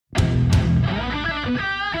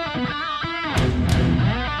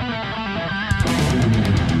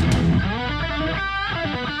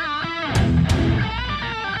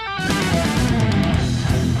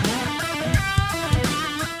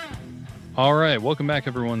All right, welcome back,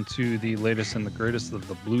 everyone, to the latest and the greatest of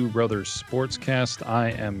the Blue Brothers Sportscast.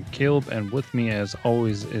 I am Caleb, and with me, as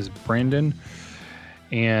always, is Brandon.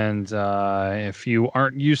 And if you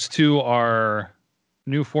aren't used to our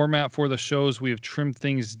new format for the shows, we have trimmed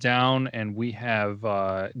things down, and we have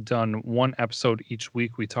done one episode each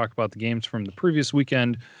week. We talk about the games from the previous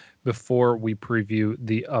weekend before we preview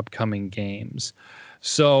the upcoming games.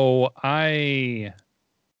 So I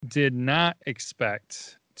did not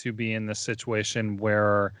expect to be in this situation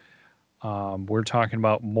where we're talking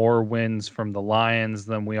about more wins from the Lions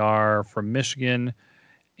than we are from Michigan,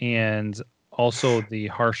 and also the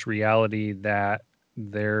harsh reality that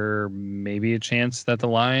there may be a chance that the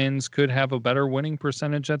Lions could have a better winning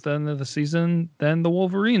percentage at the end of the season than the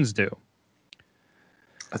Wolverines do.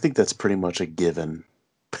 I think that's pretty much a given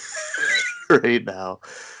right now.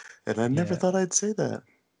 And I never Yeah. thought I'd say that.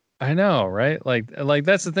 I know, right? Like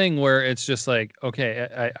that's the thing where it's just like,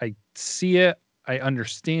 okay, I see it, I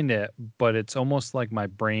understand it, but it's almost like my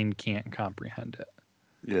brain can't comprehend it.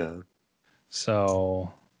 Yeah.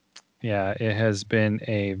 So, yeah, it has been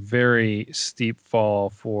a very steep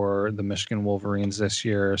fall for the Michigan Wolverines this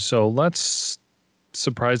year. So let's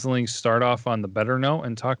surprisingly start off on the better note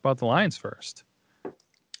and talk about the Lions first.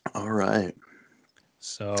 All right.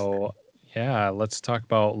 So, yeah, let's talk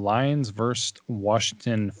about Lions versus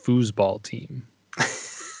Washington foosball team.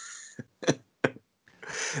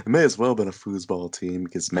 It may as well have been a foosball team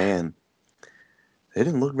because, man, they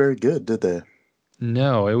didn't look very good, did they?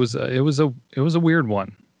 No, it was a weird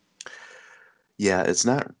one. Yeah, it's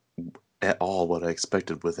not at all what I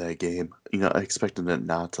expected with that game. I expected it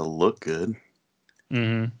not to look good.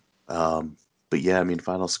 Mm-hmm. But yeah, I mean,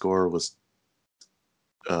 final score was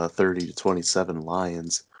 30-27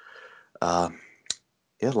 Lions. Uh,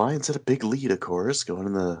 yeah, Lions had a big lead, of course, going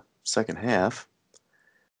in the second half.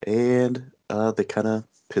 And they kind of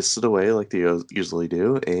pissed it away like they usually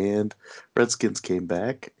do. And Redskins came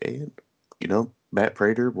back, and Matt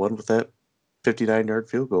Prater won with that 59-yard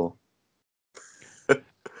field goal.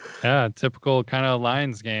 Yeah, typical kind of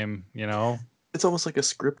Lions game, It's almost like a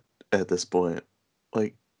script at this point.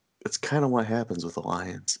 Like it's kind of what happens with the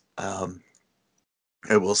Lions. I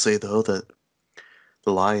will say though that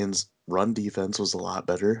the Lions' run defense was a lot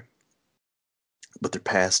better, but their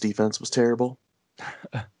pass defense was terrible.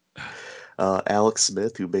 Alex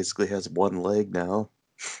Smith, who basically has one leg now,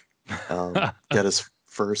 got his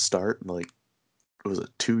first start in like was it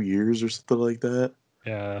 2 years or something like that?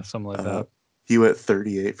 Yeah, something like that. He went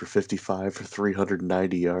 38 for 55 for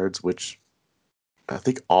 390 yards, which I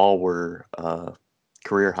think all were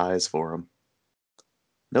career highs for him.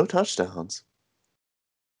 No touchdowns,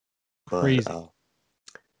 but Crazy.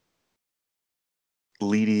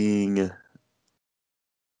 leading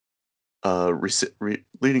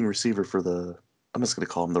leading receiver for the I'm just gonna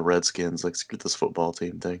call them the Redskins. Like screw this football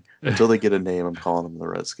team thing. Until they get a name, I'm calling them the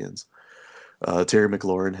Redskins. Terry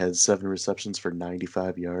McLaurin had 7 receptions for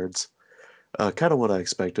 95 yards. Kind of what I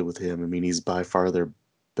expected with him. I mean, he's by far their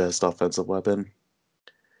best offensive weapon.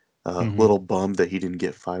 Mm-hmm. Little bummed that he didn't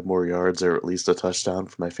get 5 more yards or at least a touchdown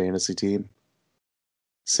for my fantasy team,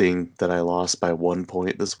 seeing that I lost by 1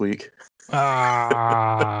 point this week.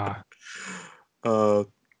 Ah. uh,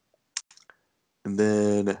 and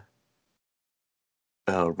then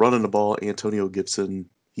running the ball, Antonio Gibson,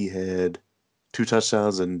 he had 2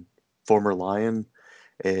 touchdowns, and former Lion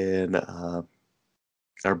and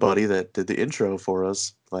our buddy that did the intro for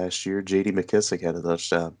us last year, J.D. McKissick, had a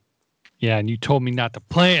touchdown. Yeah, and you told me not to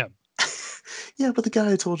play him. Yeah, but the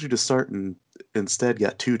guy I told you to start and instead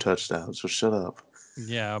got 2 touchdowns, so shut up.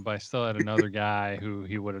 Yeah, but I still had another guy who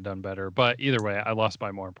he would have done better. But either way, I lost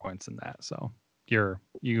by more points than that. So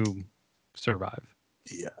you survive.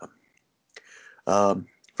 Yeah.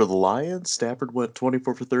 For the Lions, Stafford went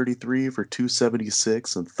 24 for 33 for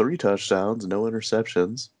 276 and 3 touchdowns, no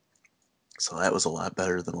interceptions. So that was a lot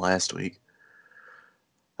better than last week.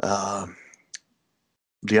 Um,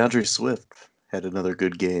 DeAndre Swift had another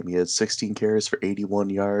good game. He had 16 carries for 81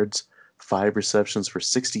 yards, 5 receptions for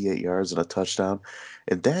 68 yards, and a touchdown.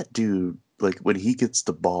 And that dude, like when he gets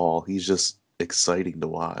the ball, he's just exciting to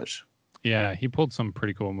watch. Yeah, he pulled some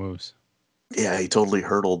pretty cool moves. Yeah, he totally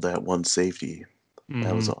hurdled that one safety.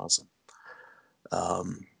 That was Mm-hmm. awesome.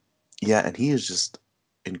 Um, yeah, and he is just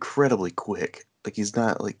incredibly quick. Like he's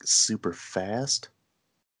not like super fast.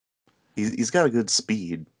 He's got a good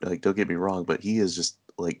speed. Like don't get me wrong, but he is just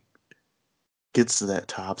like gets to that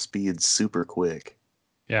top speed super quick.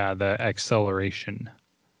 Yeah, the acceleration.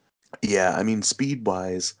 Yeah, I mean speed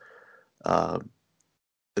wise, uh,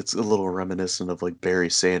 it's a little reminiscent of like Barry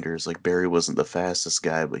Sanders. Like Barry wasn't the fastest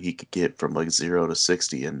guy, but he could get from like 0 to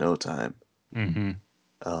 60 in no time. Mm-hmm.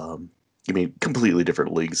 Um, I mean, completely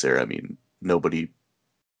different leagues there. I mean, nobody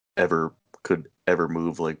ever could ever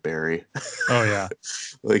move like Barry. Oh yeah.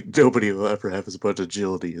 Like nobody will ever have as much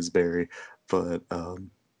agility as Barry. But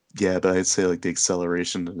yeah, but I'd say like the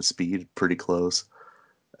acceleration and the speed pretty close.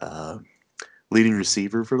 Uh, Leading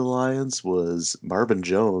receiver for the Lions was Marvin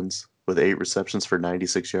Jones with 8 receptions for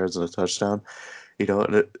 96 yards and a touchdown. You know,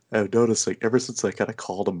 and I've noticed like ever since I kind of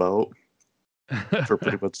called him out for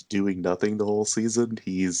pretty much doing nothing the whole season,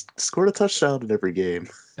 he's scored a touchdown in every game.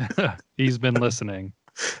 He's been listening.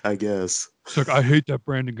 I guess. It's like, I hate that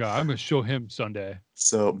Brandon guy. I'm gonna show him Sunday.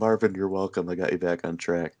 So Marvin, you're welcome. I got you back on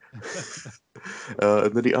track.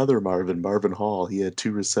 And then the other Marvin, Marvin Hall, he had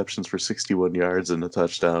 2 receptions for 61 yards and a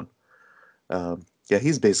touchdown. Yeah,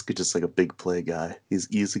 he's basically just like a big play guy. He's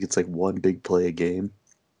usually gets like one big play a game,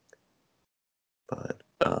 but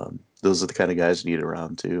those are the kind of guys you need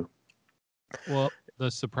around too. Well,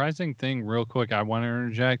 the surprising thing, real quick, I want to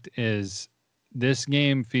interject is this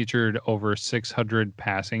game featured over 600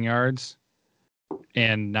 passing yards,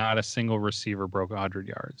 and not a single receiver broke 100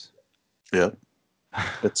 yards. Yeah,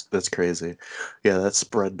 that's crazy. Yeah, that's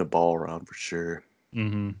spreading the ball around for sure.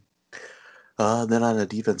 Mm-hmm. Then on the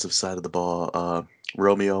defensive side of the ball,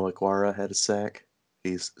 Romeo Aguara had a sack.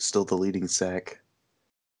 He's still the leading sack.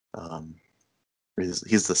 Um,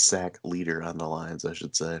 he's the sack leader on the Lions, I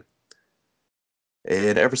should say.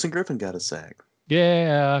 And Everson Griffin got a sack.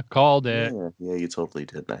 Yeah, called it. Yeah, you totally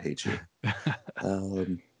did. I hate you.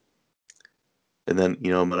 Um, and then,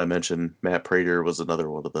 you know, when I mentioned Matt Prater was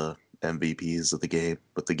another one of the MVPs of the game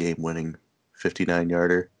with the game-winning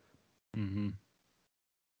 59-yarder. Mm-hmm.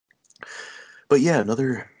 But yeah,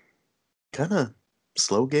 another kind of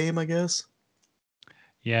slow game, I guess.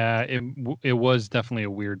 Yeah, it was definitely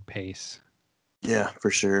a weird pace. Yeah,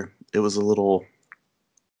 for sure. It was a little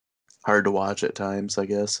hard to watch at times, I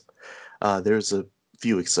guess. There's a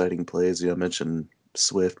few exciting plays. You know, I mentioned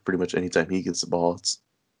Swift. Pretty much anytime he gets the ball,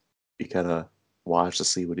 you kind of watch to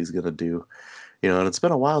see what he's gonna do. You know, and it's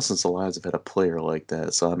been a while since the Lions have had a player like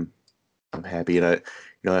that, so I'm happy, and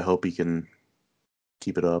I hope he can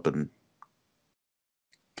keep it up and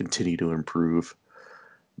continue to improve.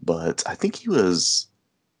 But I think he was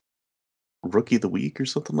rookie of the week or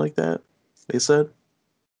something like that. They said.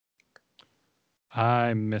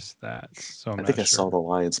 I missed that, so I'm I think not I saw sure. the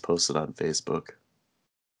Lions posted on Facebook,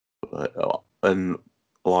 but and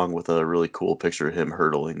along with a really cool picture of him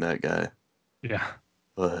hurdling that guy. Yeah.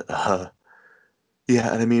 But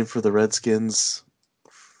yeah, and I mean for the Redskins,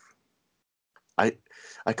 I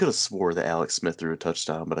I could have swore that Alex Smith threw a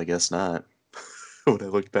touchdown, but I guess not. When I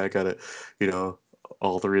looked back at it, you know,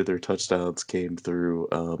 all three of their touchdowns came through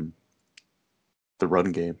the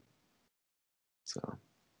run game. So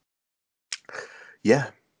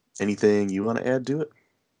yeah, anything you want to add to it?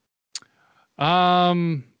 Did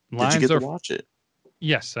you Lions get to are watch it?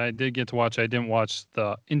 Yes, I did get to watch. I didn't watch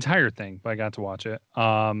the entire thing, but I got to watch it.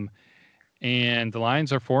 And the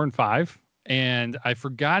Lions are 4-5. And I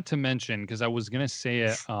forgot to mention because I was gonna say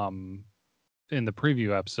it in the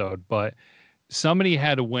preview episode, but somebody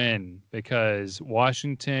had to win because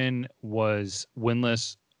Washington was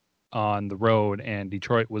winless on the road and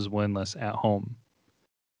Detroit was winless at home.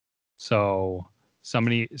 So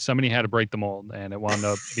somebody had to break the mold, and it wound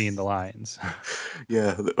up being the Lions.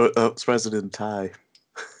 Yeah, I'm surprised it didn't tie.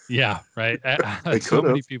 Yeah, right. It So could have.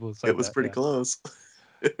 many people It said was that. pretty Yeah. close.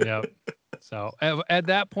 Yeah. So at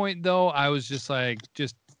that point, though, I was just like,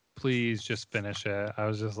 just please, just finish it. I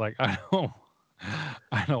was just like, I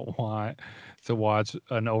don't want to watch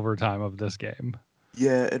an overtime of this game.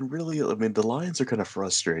 Yeah, and really, I mean, the Lions are kind of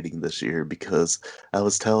frustrating this year because I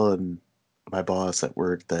was telling my boss at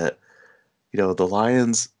work that, you know, the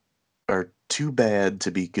Lions are too bad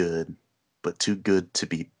to be good, but too good to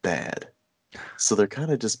be bad. So they're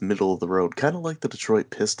kind of just middle of the road, kind of like the Detroit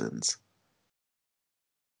Pistons.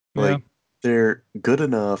 Yeah. Like, they're good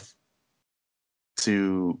enough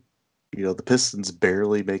to, you know, the Pistons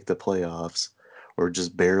barely make the playoffs or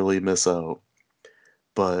just barely miss out,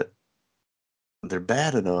 but they're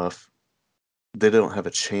bad enough they don't have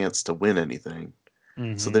a chance to win anything.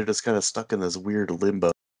 So Hmm. they're just kind of stuck in this weird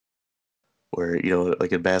limbo where, you know,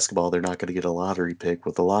 like in basketball, they're not going to get a lottery pick,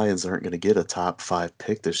 but the Lions aren't going to get a top 5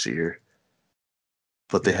 pick this year.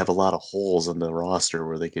 But they Yeah. have a lot of holes in the roster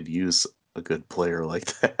where they could use a good player like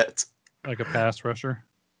that. Like a pass rusher.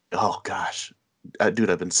 Oh, gosh. Dude,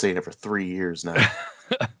 I've been saying it for 3 years now.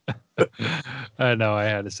 I know I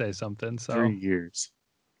had to say something. Three So, years.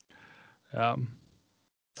 um,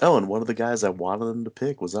 Oh, and one of the guys I wanted them to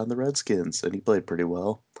pick was on the Redskins, and he played pretty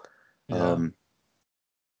well. yeah. Um,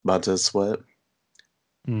 Montez Sweat.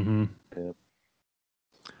 Hmm. Yeah.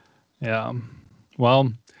 Yeah.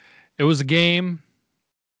 Well, It was a game,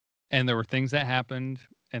 and there were things that happened,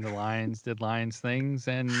 and the Lions did Lions things,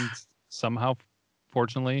 and somehow,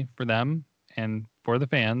 fortunately for them and for the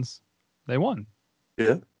fans, they won.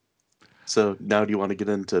 Yeah. So now do you want to get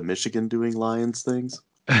into Michigan doing Lions things?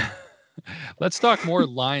 Let's talk more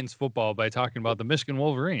Lions football by talking about the Michigan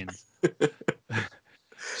Wolverines.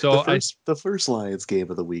 So the first Lions game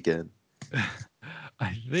of the weekend.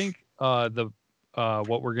 I think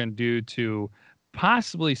what we're going to do to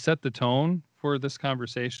possibly set the tone for this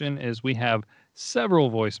conversation is we have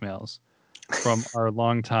several voicemails from our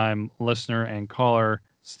longtime listener and caller,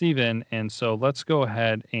 Steven. And so let's go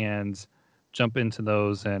ahead and jump into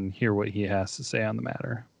those and hear what he has to say on the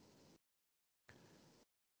matter.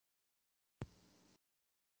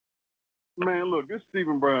 Man, look, this is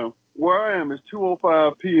Stephen Brown. Where I am is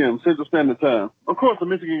 2:05 p.m. Central Standard Time. Of course, the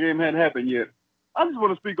Michigan game hadn't happened yet. I just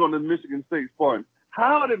want to speak on the Michigan State Spartans.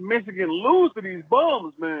 How did Michigan lose to these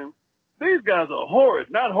bums, man? These guys are horrid.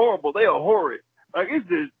 Not horrible. They are horrid. Like, it's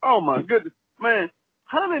just, oh, my goodness. Man,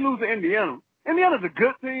 how did they lose to Indiana? Indiana's a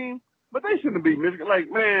good team, but they shouldn't beat Michigan. Like,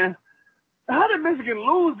 man, how did Michigan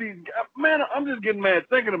lose these guys? Man, I'm just getting mad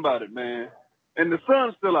thinking about it, man. And the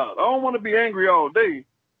sun's still out. I don't want to be angry all day.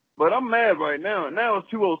 But I'm mad right now, and now it's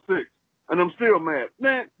 2:06, and I'm still mad.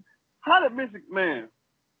 Man, how did Michigan, man?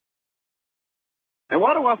 And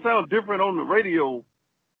why do I sound different on the radio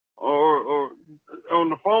or on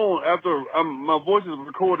the phone after my voice is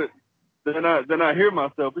recorded than I hear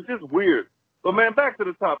myself? It's just weird. But, man, back to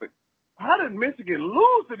the topic. How did Michigan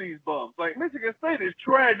lose to these bums? Like, Michigan State is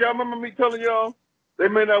trash. Y'all remember me telling y'all they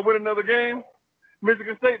may not win another game?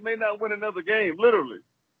 Michigan State may not win another game, literally.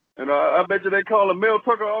 And I bet you they call him Mel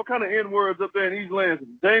Tucker all kind of N-words up there in East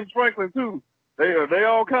Lansing. James Franklin, too. They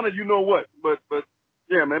all kind of you-know-what. But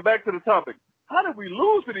yeah, man, back to the topic. How did we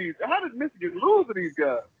lose to these? How did Michigan lose to these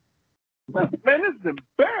guys? Man, this is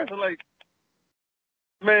embarrassing. Like,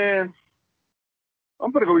 man,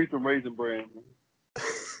 I'm going to go eat some Raisin Bran.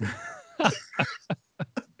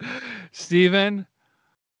 Steven,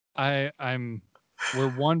 we're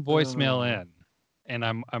one voicemail in, and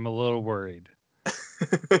I'm a little worried.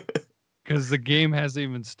 Because the game hasn't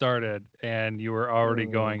even started, and you were already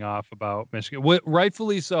going off about Michigan.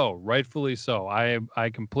 Rightfully so. I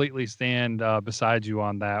completely stand beside you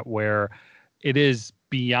on that, where it is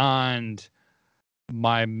beyond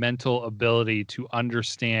my mental ability to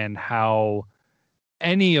understand how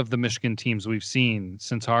any of the Michigan teams we've seen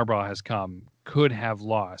since Harbaugh has come could have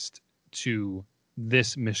lost to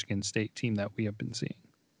this Michigan State team that we have been seeing.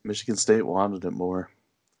 Michigan State wanted it more.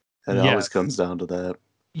 And it always comes down to that.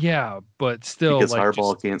 Yeah, but still, because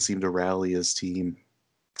Harbaugh can't seem to rally his team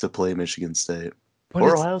to play Michigan State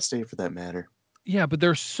or Ohio State for that matter. Yeah, but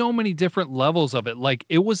there's so many different levels of it. Like,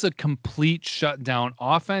 it was a complete shutdown,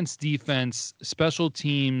 offense, defense, special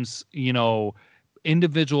teams,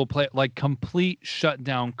 individual play, like complete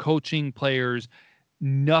shutdown, coaching, players.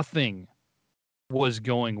 Nothing was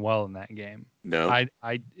going well in that game. No,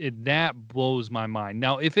 that blows my mind.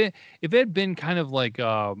 Now, if it had been kind of like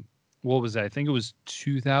what was that? I think it was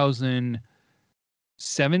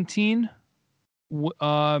 2017.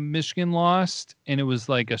 Michigan lost, and it was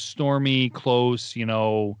like a stormy, close.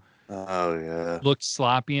 Oh yeah, looked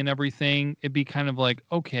sloppy and everything. It'd be kind of like,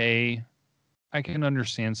 okay, I can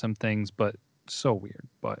understand some things, but so weird.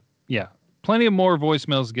 But yeah, plenty of more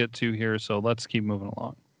voicemails to get to here, so let's keep moving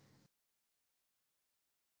along.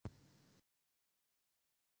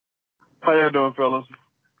 How y'all doing, fellas?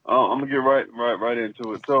 I'm gonna get right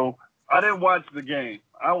into it. So I didn't watch the game.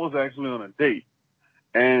 I was actually on a date,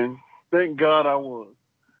 and thank God I was.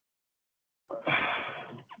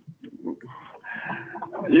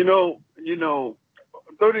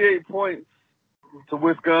 38 points to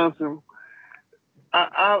Wisconsin.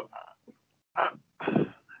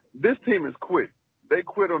 This team has quit. They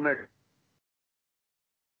quit on that.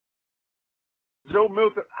 Joe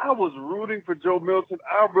Milton, I was rooting for Joe Milton.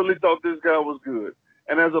 I really thought this guy was good.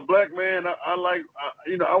 And as a black man, I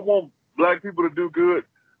want black people to do good,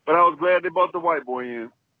 but I was glad they brought the white boy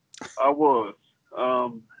in. I was.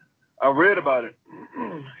 I read about it.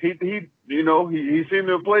 He seemed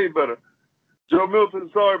to have played better. Joe Milton,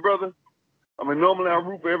 sorry, brother. I mean, normally I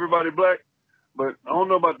root for everybody black, but I don't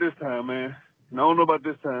know about this time, man. I don't know about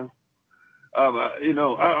this time.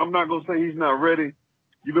 I'm not going to say he's not ready.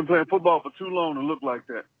 You've been playing football for too long to look like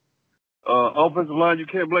that. Offensive line, you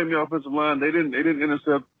can't blame the offensive line. They didn't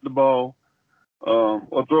intercept the ball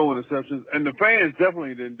or throw interceptions, and the fans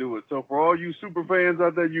definitely didn't do it. So for all you super fans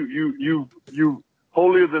out there, you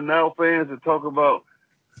holier than thou fans that talk about,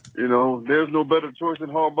 there's no better choice than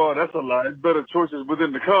Harbaugh. That's a lie. It's better choices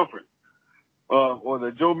within the conference. Or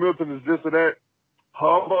that Joe Milton is this or that.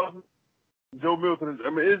 Harbaugh Joe Milton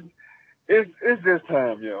is. It's just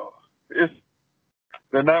time, y'all.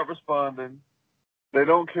 They're not responding. They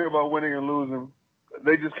don't care about winning and losing.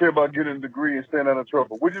 They just care about getting a degree and staying out of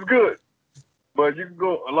trouble, which is good. But you can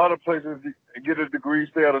go a lot of places and get a degree,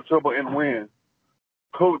 stay out of trouble, and win.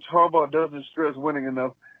 Coach Harbaugh doesn't stress winning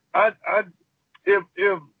enough.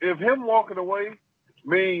 If him walking away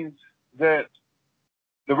means that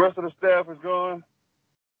the rest of the staff is gone,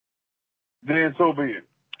 then so be it.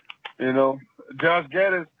 You know, Josh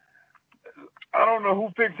Gaddis, I don't know who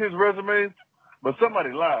fixed his resume, but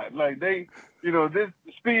somebody lied. Like this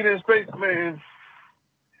speed in space, man,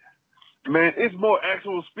 it's more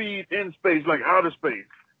actual speed in space, like outer space,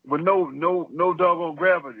 with no doggone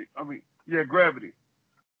gravity. Gravity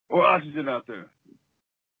or oxygen out there.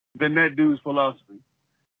 Than that dude's philosophy.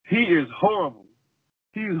 He is horrible.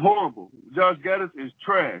 He's horrible. Josh Gaddis is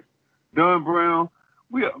trash. Don Brown,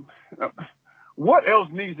 what else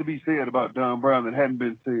needs to be said about Don Brown that hadn't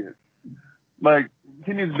been said? Like,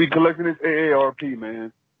 he needs to be collecting his AARP,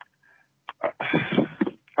 man.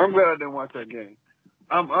 I'm glad I didn't watch that game.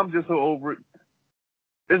 I'm just so over it.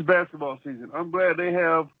 It's basketball season. I'm glad they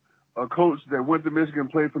have a coach that went to Michigan,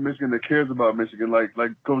 played for Michigan, that cares about Michigan, like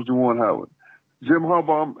Coach Juwan Howard. Jim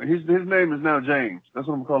Harbaugh, his name is now James. That's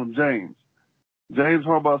what I'm calling him, James. James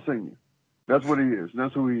Harbaugh Sr. That's what he is.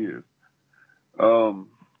 That's who he is.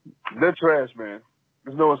 They're trash, man.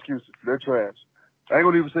 There's no excuses. They're trash. I ain't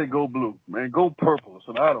gonna even say go blue, man. Go purple.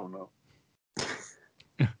 So I don't know.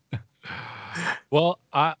 Well,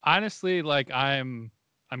 honestly, I'm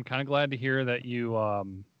kind of glad to hear that you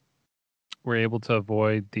were able to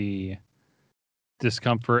avoid the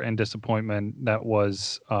discomfort and disappointment that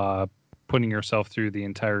was putting yourself through the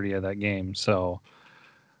entirety of that game. So,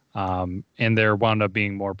 and there wound up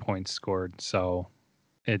being more points scored. So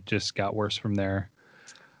it just got worse from there.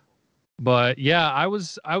 But yeah, I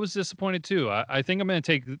was disappointed too. I think I'm going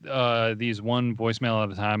to take these one voicemail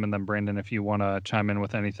at a time, and then Brandon, if you want to chime in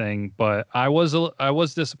with anything. But I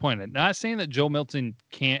was disappointed. Not saying that Joe Milton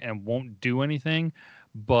can't and won't do anything,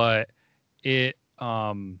 but it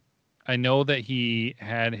I know that he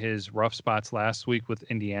had his rough spots last week with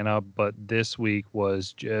Indiana, but this week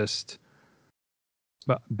was just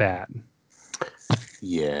bad.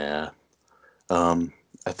 Yeah. I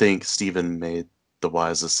think Steven made the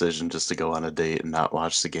wise decision just to go on a date and not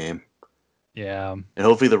watch the game. Yeah. And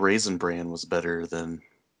hopefully the Raisin Bran was better than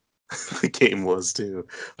the game was too.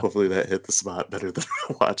 Hopefully that hit the spot better than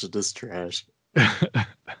watching this trash.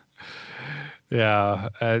 Yeah,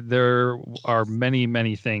 there are many,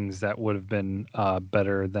 many things that would have been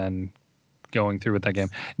better than going through with that game.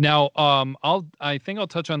 Now, I think I'll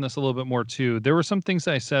touch on this a little bit more too. There were some things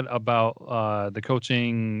I said about the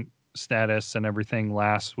coaching status and everything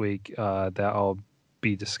last week that I'll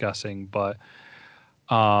be discussing, but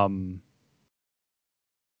I'll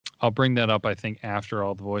bring that up, I think, after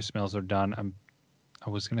all the voicemails are done.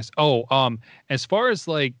 As far as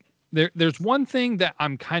like, there's one thing that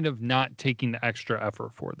I'm kind of not taking the extra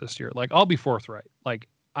effort for this year. Like, I'll be forthright. Like,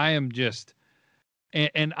 I am just,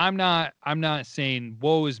 and I'm not saying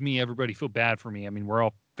woe is me, everybody feel bad for me. I mean, we're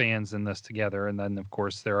all fans in this together. And then of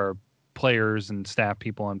course there are players and staff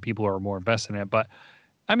people and people who are more invested in it. But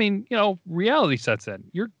I mean, reality sets in.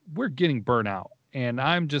 We're getting burnt out. And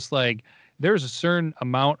I'm just like, there's a certain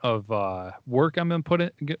amount of work I'm going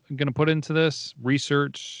to put into this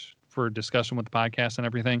research for discussion with the podcast and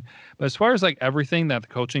everything. But as far as like everything that the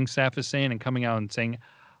coaching staff is saying and coming out and saying,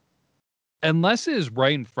 unless it is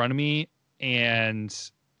right in front of me and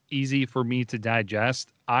easy for me to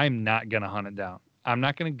digest, I'm not going to hunt it down. I'm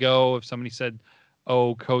not going to go if somebody said,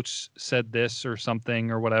 oh, coach said this or something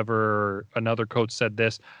or whatever, or another coach said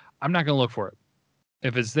this. I'm not going to look for it.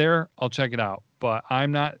 If it's there, I'll check it out. But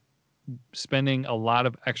I'm not spending a lot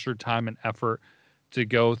of extra time and effort to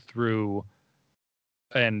go through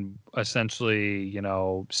and essentially,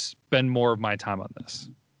 spend more of my time on this.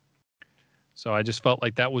 So I just felt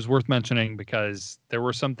like that was worth mentioning because there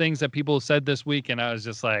were some things that people said this week and I was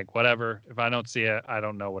just like, whatever. If I don't see it, I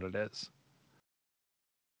don't know what it is.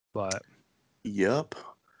 But yep.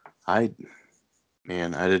 I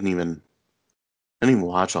didn't even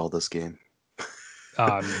watch all this game.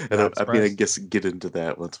 I guess get into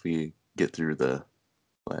that once we get through the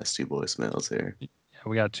last two voicemails here. Yeah,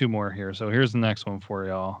 we got two more here. So here's the next one for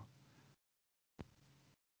y'all.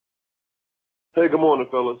 Hey, good morning,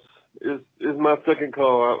 fellas. It's my second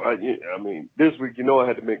call. I mean, this week, I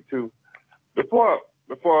had to make two. Before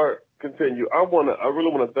I continue, I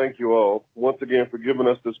really want to thank you all once again for giving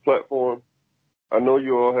us this platform. I know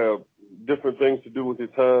you all have different things to do with your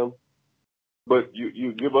time, but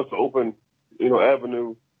you give us an open,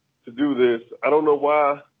 avenue to do this. I don't know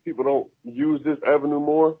why people don't use this avenue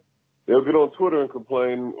more. They'll get on Twitter and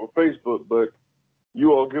complain or Facebook, but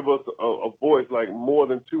you all give us a voice like more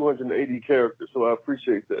than 280 characters, so I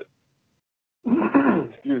appreciate that.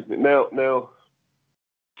 Excuse me. Now,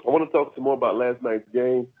 I want to talk some more about last night's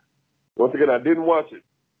game. Once again, I didn't watch it.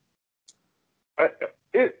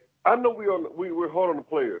 I know we're hard on the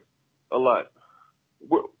players a lot.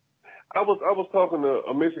 I was talking to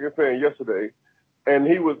a Michigan fan yesterday, and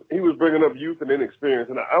he was bringing up youth and inexperience,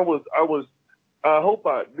 and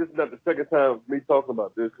this is not the second time me talking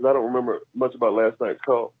about this because I don't remember much about last night's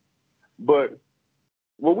call. But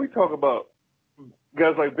when we talk about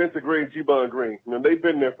guys like Vincent Gray and G-Bon Green, they've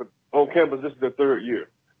been there on campus. This is their third year.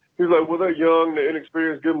 He's like, well, they're young, they're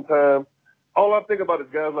inexperienced, give them time. All I think about is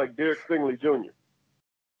guys like Derek Stingley Jr.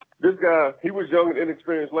 This guy, he was young and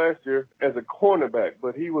inexperienced last year as a cornerback,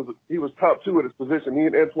 but he was top two at his position. He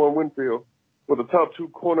and Antoine Winfield were the top two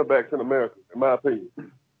cornerbacks in America, in my opinion.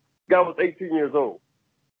 Guy was 18 years old.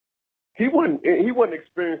 He wasn't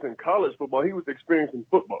experienced in college football. He was experienced in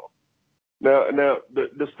football. Now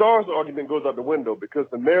the stars argument goes out the window because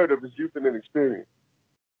the narrative is youth and inexperience.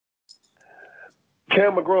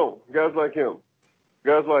 Cam McGrone, guys like him,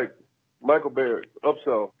 guys like Michael Barrett,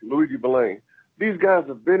 Upshaw, Luigi Belaine. These guys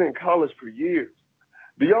have been in college for years.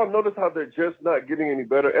 Do y'all notice how they're just not getting any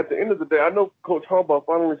better? At the end of the day, I know Coach Harbaugh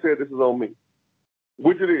finally said this is on me,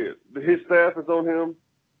 which it is. His staff is on him,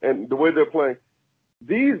 and the way they're playing.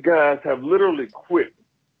 These guys have literally quit.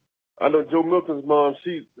 I know Joe Milton's mom,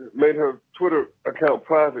 she made her Twitter account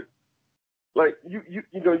private. Like, you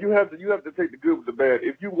have to take the good with the bad.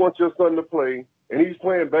 If you want your son to play and he's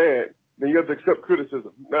playing bad, then you have to accept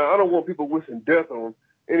criticism. Now, I don't want people wishing death on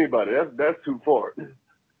anybody. That's too far.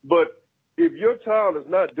 But if your child is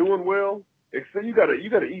not doing well, you gotta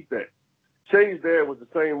eat that. Shay's dad was the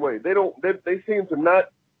same way. They seem to not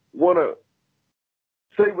want to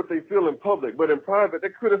say what they feel in public, but in private, they're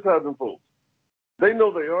criticizing folks. They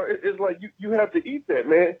know they are. It's like you have to eat that,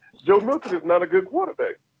 man. Joe Milton is not a good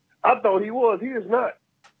quarterback. I thought he was. He is not.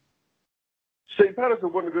 Shea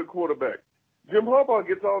Patterson wasn't a good quarterback. Jim Harbaugh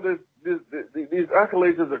gets all these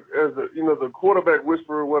accolades as the quarterback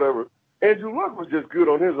whisperer or whatever. Andrew Luck was just good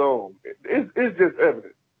on his own. It's just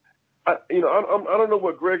evident. I don't know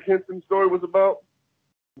what Greg Henson's story was about,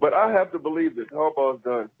 but I have to believe that Harbaugh's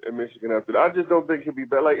done at Michigan after that. I just don't think he'll be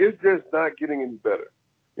better. Like, it's just not getting any better.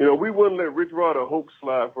 We wouldn't let Rich Rod or Hope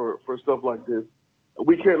slide for stuff like this.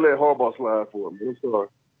 We can't let Harbaugh slide for him. I'm sorry.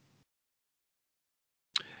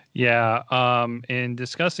 Yeah. In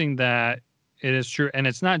discussing that, it is true. And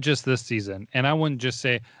it's not just this season. And I wouldn't just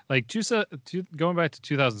say, like, going back to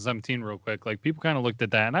 2017 real quick, like, people kind of looked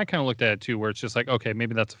at that. And I kind of looked at it, too, where it's just like, okay,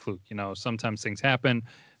 maybe that's a fluke. Sometimes things happen.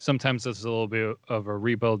 Sometimes it's a little bit of a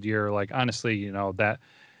rebuild year. Like, honestly,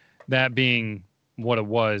 that being what it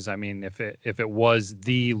was, I mean, if it was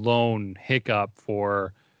the lone hiccup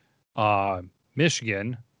for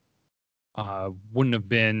Michigan, wouldn't have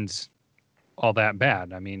been all that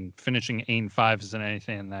bad. I mean, finishing 8-5 isn't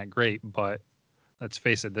anything that great, but let's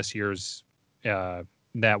face it, this year's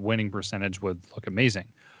that winning percentage would look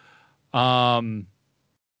amazing. But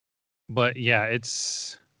yeah,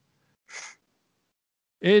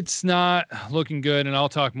 it's not looking good, and I'll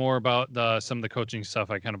talk more about some of the coaching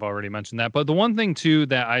stuff. I kind of already mentioned that. But the one thing, too,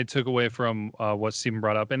 that I took away from what Stephen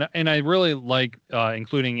brought up, and I really like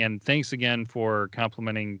including, and thanks again for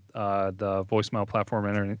complimenting the voicemail platform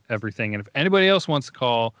and everything. And if anybody else wants to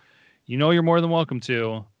call, you're more than welcome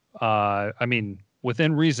to. I mean,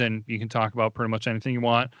 within reason, you can talk about pretty much anything you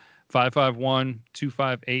want.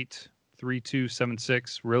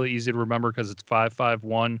 551-258-3276. Really easy to remember because it's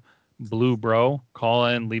 551 Blue Bro. Call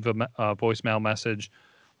in, leave a voicemail message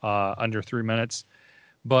under 3 minutes.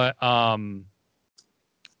 But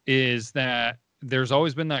is that there's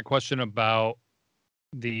always been that question about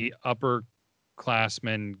the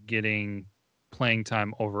upperclassmen getting playing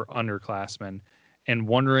time over underclassmen, and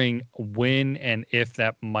wondering when and if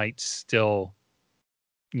that might still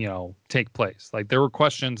take place. Like, there were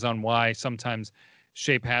questions on why sometimes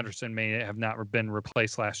Shea Patterson may have not been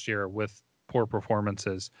replaced last year with poor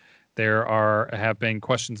performances. There have been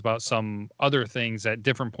questions about some other things at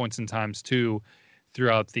different points in times too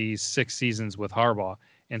throughout these 6 seasons with Harbaugh.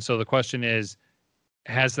 And so the question is,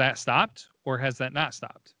 has that stopped or has that not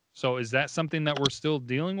stopped? So is that something that we're still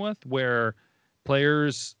dealing with, where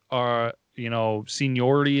players are,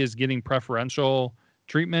 seniority is getting preferential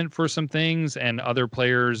treatment for some things and other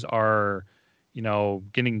players are,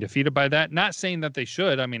 getting defeated by that? Not saying that they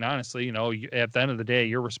should. I mean, honestly, at the end of the day,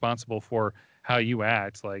 you're responsible for how you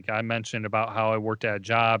act. Like I mentioned about how I worked at a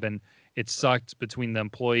job and it sucked between the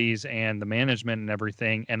employees and the management and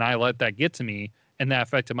everything. And I let that get to me and that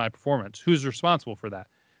affected my performance. Who's responsible for that?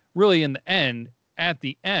 Really, at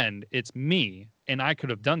the end, it's me, and I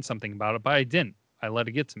could have done something about it, but I didn't. I let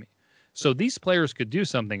it get to me. So these players could do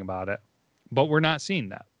something about it, but we're not seeing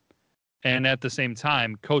that. And at the same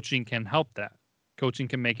time, coaching can help that. Coaching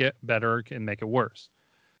can make it better, can make it worse.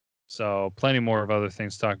 So plenty more of other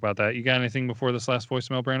things to talk about that. You got anything before this last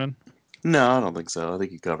voicemail, Brandon? No, I don't think so. I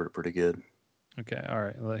think you covered it pretty good. Okay, all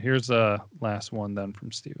right. Well, here's the last one then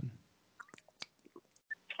from Steven.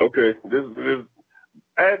 Okay, this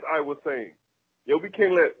as I was saying, we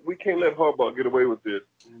can't let Harbaugh get away with this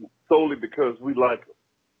solely because we like him.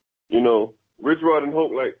 You know, Rich Rod and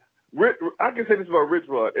Hope, I can say this about Rich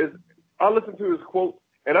Rod, is I listened to his quote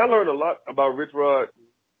and I learned a lot about Rich Rod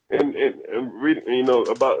and reading,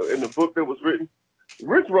 about in the book that was written.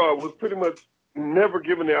 Rich Rod was pretty much never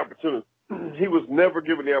given the opportunity. He was never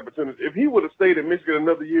given the opportunity. If he would have stayed in Michigan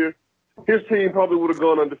another year, his team probably would have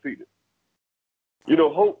gone undefeated.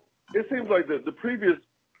 Hope, it seems like the previous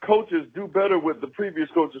coaches do better with the previous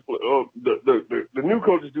coaches. The new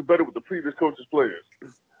coaches do better with the previous coaches' players.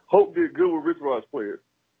 Hope did good with Rich Rod's players.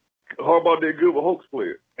 Harbaugh did good with Hope's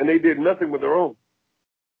players, and they did nothing with their own.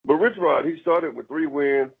 But Rich Rod, he started with 3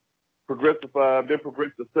 wins, progressed to 5, then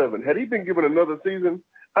progressed to 7. Had he been given another season,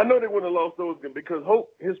 I know they wouldn't have lost those games because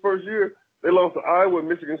Hope, his first year, they lost to Iowa and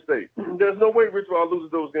Michigan State. There's no way Rich Rod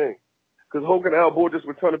loses those games because Hope and Al Borges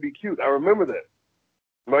were trying to be cute. I remember that.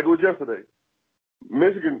 Like it was yesterday.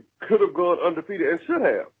 Michigan could have gone undefeated and should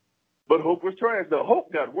have, but Hope was trash. Now,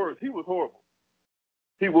 Hope got worse. He was horrible.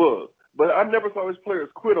 He was. But I never saw his players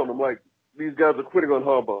quit on him like these guys are quitting on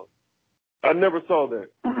Harbaugh. I never saw that.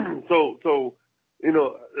 So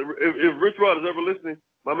if Rich Rod is ever listening,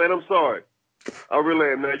 my man, I'm sorry. I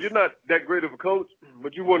really am. Now, you're not that great of a coach,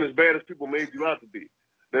 but you weren't as bad as people made you out to be.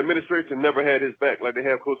 The administration never had his back like they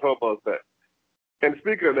have Coach Harbaugh's back. And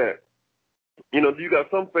speaking of that, you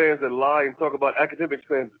got some fans that lie and talk about academic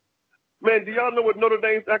standards. Man, do y'all know what Notre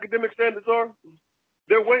Dame's academic standards are?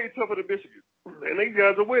 They're way tougher than Michigan. And these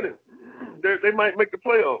guys are winning. They might make the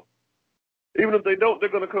playoffs. Even if they don't, they're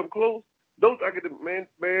going to come close. Those academic,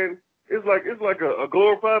 man, it's like a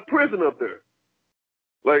glorified prison up there.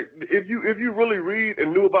 Like, if you really read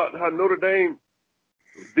and knew about how Notre Dame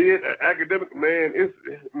did academic,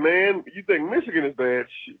 you think Michigan is bad,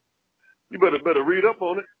 shit. You better read up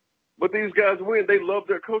on it. But these guys win. They love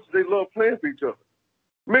their coaches. They love playing for each other.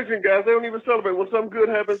 Michigan guys, they don't even celebrate when something good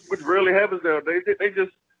happens, which rarely happens nowadays. They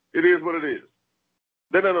just, it is what it is.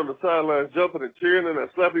 They're not on the sidelines jumping and cheering. They're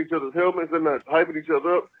not slapping each other's helmets. They're not hyping each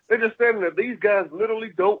other up. They're just standing there. These guys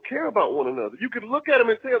literally don't care about one another. You can look at them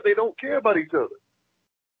and tell they don't care about each other.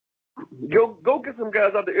 Go get some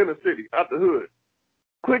guys out the inner city, out the hood.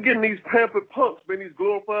 Quit getting these pampered punks, man, these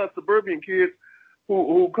glorified suburban kids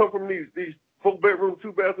who come from these 4-bedroom,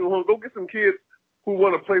 2-bathroom homes. Go get some kids who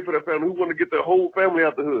want to play for their family, who want to get their whole family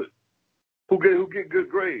out the hood, who get good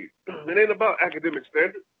grades. It ain't about academic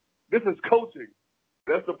standards. This is coaching.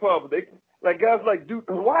 That's the problem. Like guys like Duke.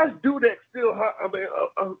 Why is Dudek still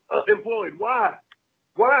employed? Why?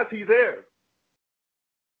 Why is he there?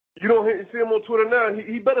 You don't see him on Twitter now.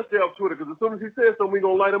 He better stay off Twitter because as soon as he says something, we're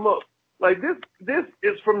gonna light him up. Like this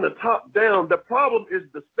is from the top down. The problem is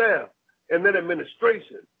the staff and then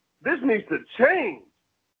administration. This needs to change.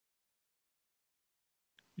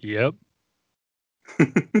 Yep.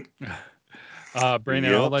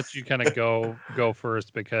 Brandon, I'll let you kind of go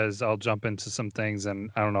first because I'll jump into some things and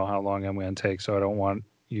I don't know how long I'm going to take, so I don't want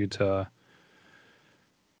you to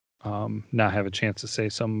not have a chance to say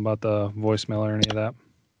something about the voicemail or any of that.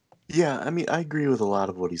 Yeah, I mean, I agree with a lot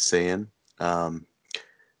of what he's saying. At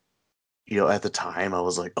the time, I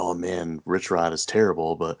was like, oh man, Rich Rod is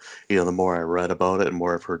terrible. But, the more I read about it and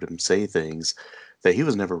more I've heard him say things, that he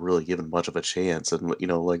was never really given much of a chance. And,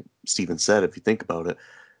 like Steven said, if you think about it,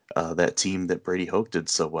 that team that Brady Hoke did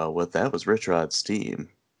so well with, that was Rich Rod's team.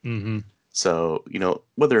 Mm-hmm. So,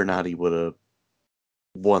 whether or not he would have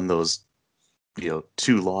won those,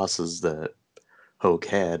 2 losses that Hoke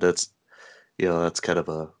had, that's kind of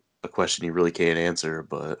a question you really can't answer.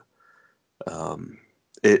 But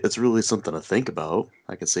it's really something to think about.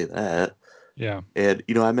 I can say that. Yeah. And,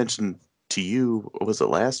 I mentioned to you, was it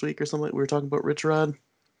last week or something we were talking about Rich Rod?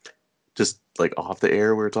 Just like off the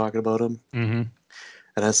air, we were talking about him. Mm-hmm.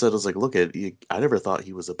 And I said, I was like, look, I never thought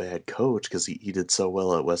he was a bad coach because he did so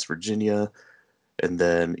well at West Virginia. And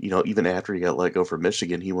then, even after he got let go from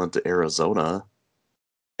Michigan, he went to Arizona.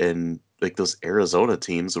 And like those Arizona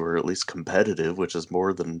teams were at least competitive, which is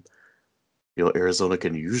more than, Arizona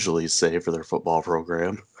can usually say for their football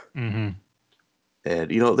program. Mm-hmm.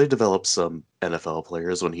 And, they developed some NFL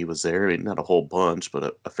players when he was there. I mean, not a whole bunch,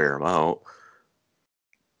 but a fair amount.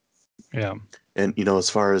 Yeah. And, as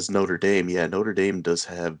far as Notre Dame, yeah, Notre Dame does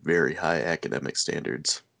have very high academic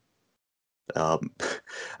standards. Um,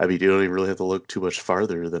 I mean, you don't even really have to look too much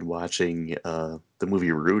farther than watching the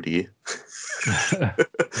movie Rudy.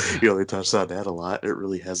 They touched on that a lot. It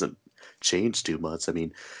really hasn't changed too much. I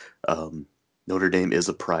mean, Notre Dame is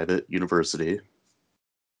a private university,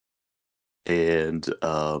 and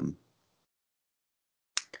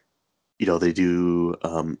they do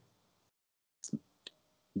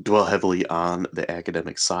dwell heavily on the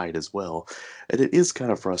academic side as well. And it is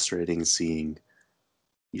kind of frustrating seeing,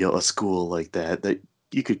 a school like that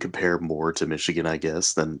you could compare more to Michigan, I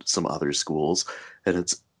guess, than some other schools. And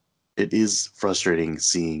it is frustrating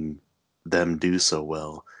seeing them do so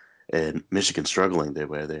well and Michigan struggling the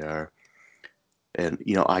way they are. And,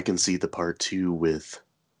 I can see the part too with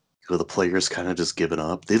the players kind of just giving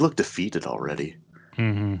up. They look defeated already.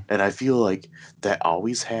 Mm-hmm. And I feel like that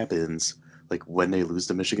always happens like when they lose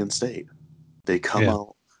to Michigan State. They come Yeah.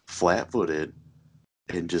 out flat-footed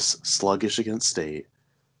and just sluggish against State.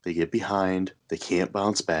 They get behind, they can't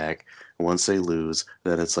bounce back, and once they lose,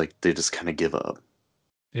 then it's like they just kind of give up.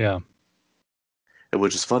 Yeah. And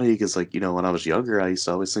which is funny because, like, when I was younger, I used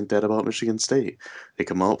to always think that about Michigan State. They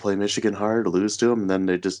come out, play Michigan hard, lose to them, and then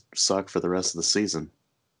they just suck for the rest of the season.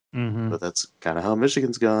 Mm-hmm. But that's kind of how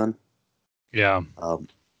Michigan's gone. Yeah. Um,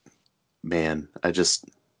 man,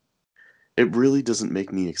 it really doesn't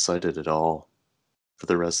make me excited at all for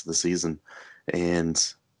the rest of the season.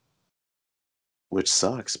 And which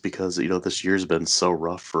sucks because, this year's been so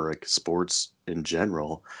rough for like sports in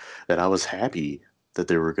general that I was happy that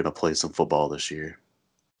they were going to play some football this year.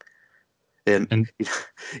 And, And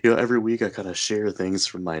every week I kind of share things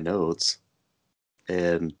from my notes.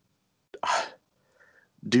 And,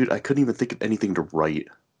 dude, I couldn't even think of anything to write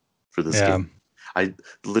for this yeah. game. I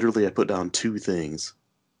put down two things.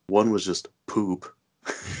 One was just poop,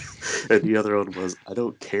 and the other one was I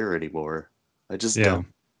don't care anymore. I just Yeah. don't.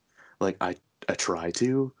 Like I try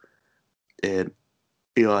to, and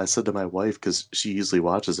I said to my wife because she usually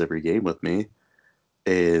watches every game with me,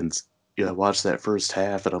 and I watched that first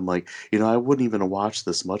half, and I'm like, I wouldn't even watch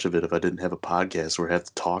this much of it if I didn't have a podcast where I have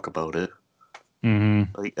to talk about it.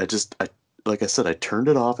 Mm-hmm. Like I said, I turned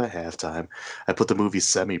it off at halftime. I put the movie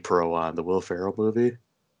Semi Pro on, the Will Ferrell movie,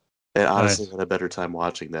 and honestly, Nice. I had a better time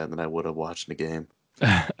watching that than I would have watching the game.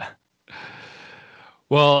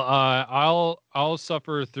 Well, I'll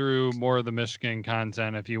suffer through more of the Michigan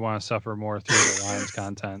content if you want to suffer more through the Lions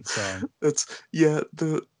content. So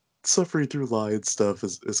The suffering through Lion stuff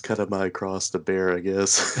is kind of my cross to bear, I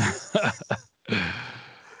guess.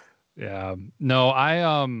 yeah. No,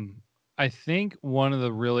 I think one of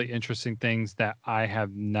the really interesting things that I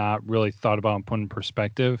have not really thought about and put in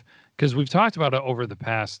perspective, because we've talked about it over the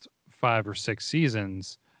past 5 or 6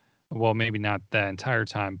 seasons. Well, maybe not that entire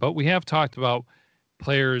time, but we have talked about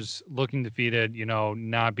players looking defeated,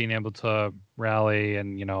 not being able to rally,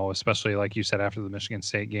 and especially like you said after the Michigan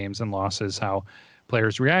State games and losses, how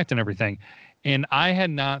players react and everything. And I had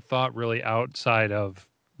not thought really outside of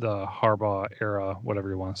the Harbaugh era, whatever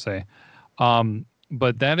you want to say.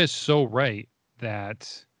 But that is so right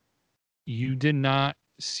that you did not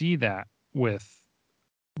see that with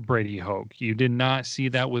Brady Hoke. You did not see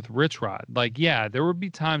that with Rich Rod. Like, yeah, there would be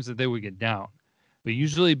times that they would get down, but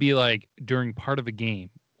usually be like during part of a game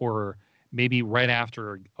or maybe right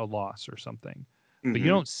after a loss or something. But you Hmm.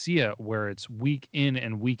 don't see it where it's week in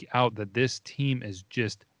and week out that this team is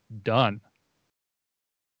just done.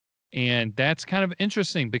 And that's kind of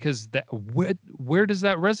interesting because where does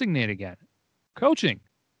that resonate again? Coaching.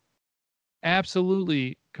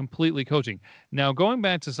 Absolutely, completely coaching. Now, going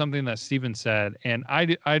back to something that Steven said, and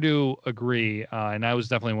I do agree, and I was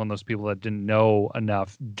definitely one of those people that didn't know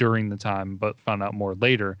enough during the time, but found out more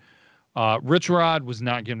later. Rich Rod was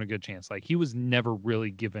not given a good chance. Like, he was never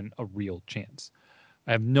really given a real chance.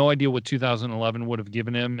 I have no idea what 2011 would have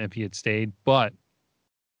given him if he had stayed, but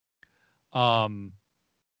um,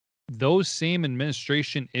 those same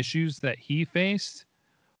administration issues that he faced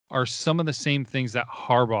are some of the same things that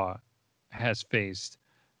Harbaugh has faced.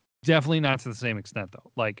 Definitely not to the same extent,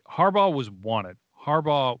 though. Like, Harbaugh was wanted.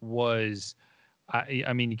 Harbaugh was,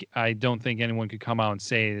 I mean, I don't think anyone could come out and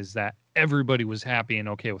say is that everybody was happy and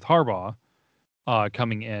okay with Harbaugh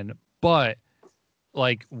coming in. But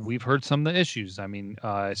like, we've heard some of the issues. I mean,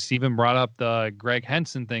 Steven brought up the Greg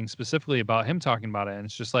Henson thing specifically about him talking about it. And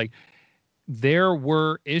it's just like, there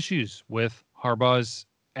were issues with Harbaugh's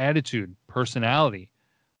attitude, personality,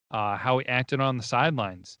 how he acted on the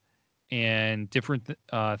sidelines, and different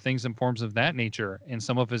things and forms of that nature, and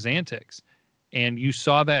some of his antics. And you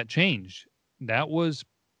saw that change. That was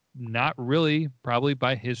not really probably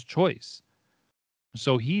by his choice.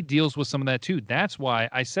 So he deals with some of that too. That's why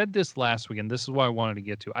I said this last week, and this is what I wanted to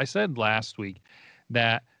get to. I said last week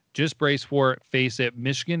that just brace for it, face it,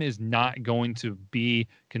 Michigan is not going to be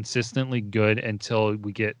consistently good until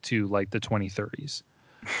we get to like the 2030s.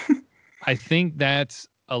 I think that's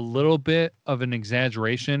a little bit of an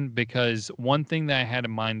exaggeration, because one thing that I had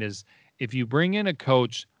in mind is if you bring in a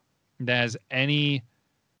coach that has any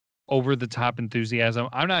over the top enthusiasm,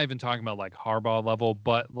 I'm not even talking about like Harbaugh level,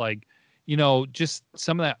 but like, just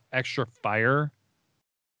some of that extra fire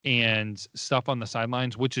and stuff on the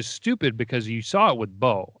sidelines, which is stupid because you saw it with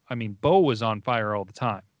Bo. I mean, Bo was on fire all the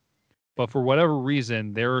time, but for whatever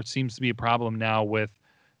reason, there seems to be a problem now with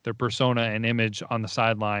their persona and image on the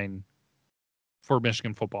sideline for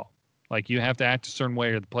Michigan football. Like, you have to act a certain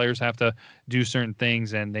way, or the players have to do certain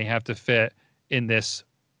things, and they have to fit in this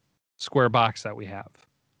square box that we have.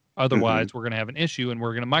 Otherwise, we're going to have an issue, and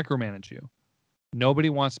we're going to micromanage you. Nobody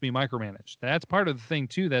wants to be micromanaged. That's part of the thing,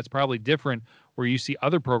 too, that's probably different where you see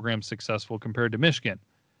other programs successful compared to Michigan.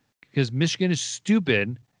 Because Michigan is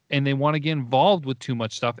stupid, and they want to get involved with too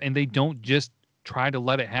much stuff, and they don't just try to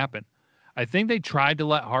let it happen. I think they tried to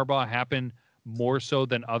let Harbaugh happen more so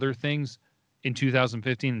than other things in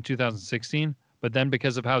 2015 and 2016. But then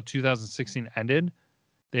because of how 2016 ended,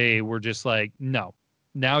 they were just like, no,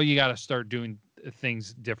 now you got to start doing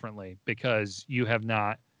things differently because you have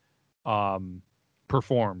not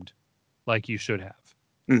performed like you should have.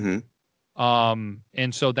 Mm-hmm.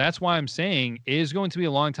 And so that's why I'm saying it is going to be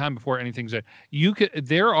a long time before anything's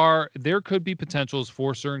there could be potentials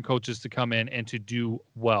for certain coaches to come in and to do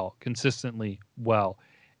well, consistently well,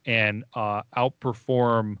 and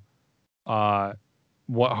outperform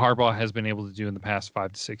what Harbaugh has been able to do in the past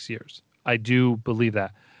 5 to 6 years. I do believe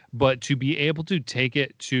that. But to be able to take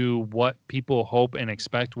it to what people hope and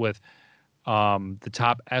expect with the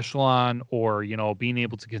top echelon, or, being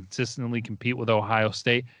able to consistently compete with Ohio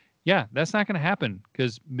State, yeah, that's not going to happen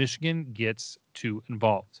because Michigan gets too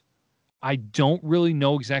involved. I don't really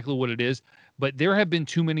know exactly what it is, but there have been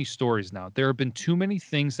too many stories now. There have been too many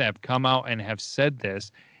things that have come out and have said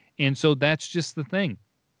this. And so that's just the thing.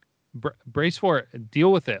 Brace for it.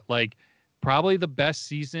 Deal with it. Like, probably the best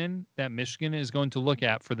season that Michigan is going to look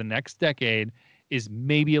at for the next decade is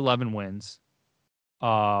maybe 11 wins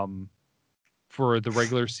for the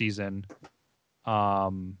regular season.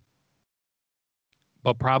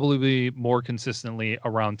 But probably more consistently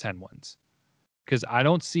around 10 wins. Because I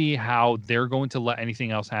don't see how they're going to let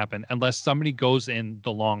anything else happen unless somebody goes in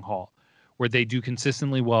the long haul where they do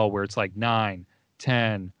consistently well, where it's like 9,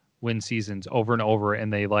 10 win seasons over and over,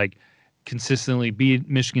 and they like consistently beat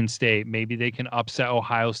Michigan State. Maybe they can upset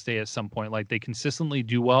Ohio State at some point. Like, they consistently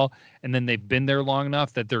do well, and then they've been there long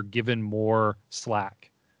enough that they're given more slack.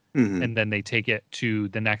 Mm-hmm. And then they take it to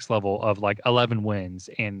the next level of like 11 wins,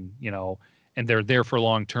 and, and they're there for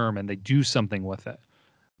long term, and they do something with it.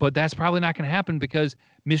 But that's probably not going to happen because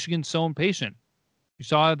Michigan's so impatient. You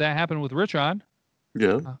saw that happen with Rich Rod.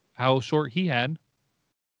 Yeah. How short he had.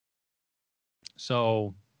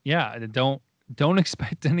 So yeah, don't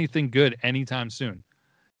expect anything good anytime soon.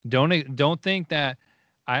 Don't think that.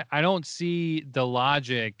 I don't see the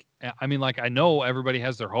logic. I mean, like, I know everybody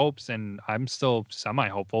has their hopes, and I'm still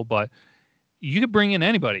semi-hopeful, but you could bring in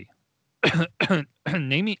anybody.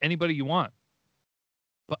 Name me anybody you want.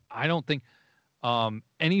 But I don't think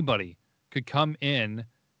anybody could come in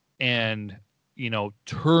and,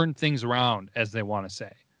 turn things around, as they want to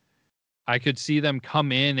say. I could see them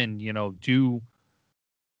come in and, do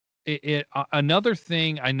it. Another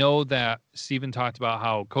thing, I know that Steven talked about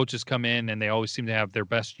how coaches come in and they always seem to have their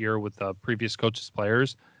best year with the previous coaches'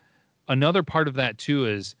 players. Another part of that too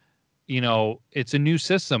is, it's a new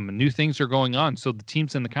system, new things are going on. So the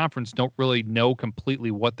teams in the conference don't really know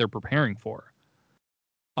completely what they're preparing for.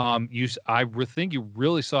 I think you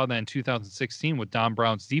really saw that in 2016 with Don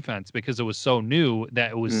Brown's defense, because it was so new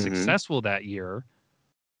that it was successful that year.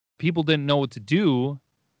 People didn't know what to do.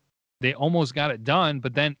 They almost got it done,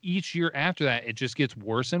 but then each year after that, it just gets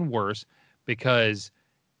worse and worse, because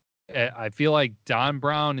I feel like Don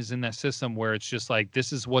Brown is in that system where it's just like,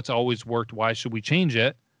 this is what's always worked. Why should we change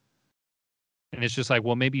it? And it's just like,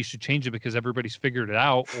 well, maybe you should change it because everybody's figured it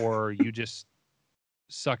out, or you just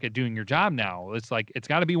suck at doing your job now. It's like, it's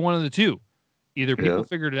got to be one of the two. Either people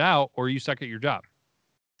figured it out, or you suck at your job.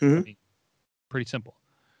 Mm-hmm. I mean, pretty simple.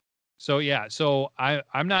 So yeah, so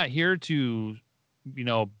I'm not here to,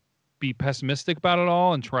 be pessimistic about it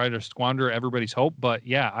all and try to squander everybody's hope. But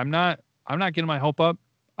yeah, I'm not getting my hope up.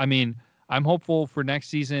 I mean, I'm hopeful for next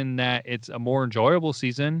season that it's a more enjoyable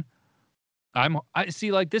season. I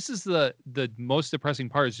see, like, this is the most depressing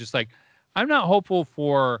part, is just like, I'm not hopeful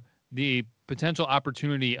for the potential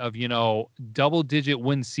opportunity of, double-digit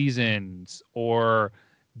win seasons or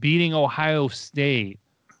beating Ohio State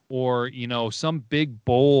or, some big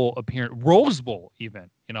bowl appearance, Rose Bowl even,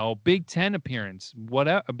 Big Ten appearance,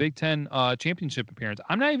 whatever, a Big Ten championship appearance.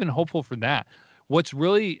 I'm not even hopeful for that. What's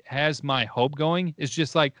really has my hope going is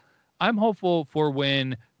just like, I'm hopeful for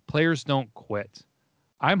when players don't quit.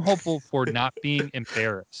 I'm hopeful for not being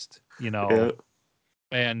embarrassed, Yeah.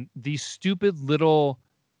 and these stupid little,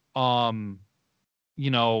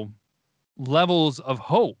 levels of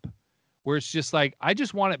hope where it's just like, I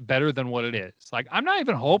just want it better than what it is. Like, I'm not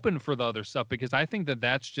even hoping for the other stuff because I think that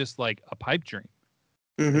that's just like a pipe dream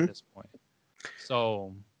at this point.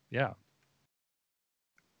 So, yeah.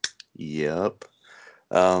 Yep.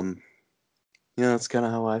 That's kind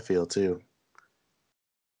of how I feel too.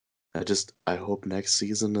 I hope next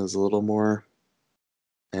season is a little more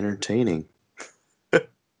entertaining.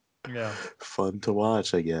 Yeah. Fun to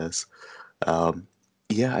watch, I guess.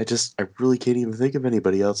 Yeah, I really can't even think of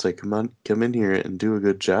anybody else that come in here and do a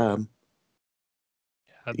good job.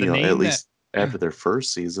 At least after their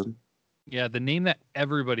first season. Yeah, the name that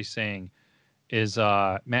everybody's saying is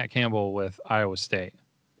Matt Campbell with Iowa State.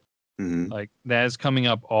 Mm-hmm. Like, that is coming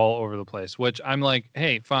up all over the place, which I'm like,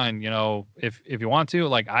 hey, fine, if you want to,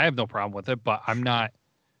 like, I have no problem with it, but I'm not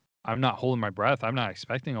holding my breath. I'm not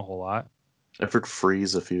expecting a whole lot. I've heard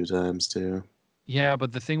Freeze a few times too. Yeah,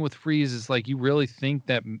 but the thing with Freeze is, like, you really think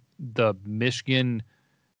that the Michigan,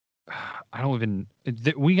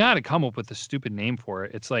 we got to come up with a stupid name for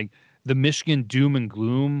it. It's like the Michigan doom and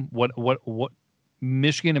gloom. What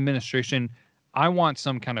Michigan administration, I want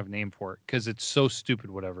some kind of name for it because it's so stupid,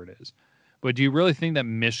 whatever it is. But do you really think that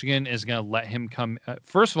Michigan is going to let him come?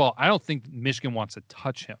 First of all, I don't think Michigan wants to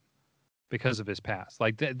touch him because of his past.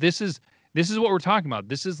 Like, this is what we're talking about.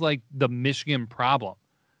 This is like the Michigan problem.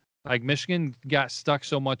 Like, Michigan got stuck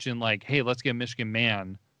so much in like, hey, let's get a Michigan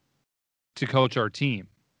man to coach our team.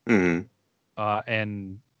 Mm-hmm.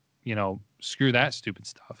 And, screw that stupid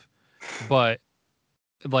stuff. But,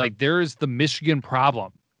 like, there is the Michigan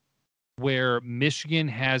problem where Michigan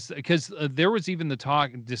has, because there was even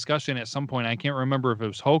the discussion at some point, I can't remember if it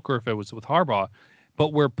was Hoke or if it was with Harbaugh,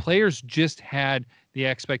 but where players just had the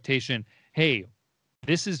expectation, hey,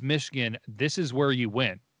 this is Michigan, this is where you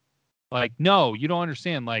win. Like, no, you don't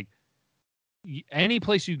understand. Like, any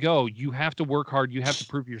place you go, you have to work hard, you have to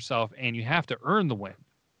prove yourself, and you have to earn the win.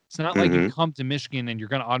 It's not like you come to Michigan and you're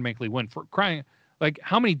going to automatically win. For crying, like,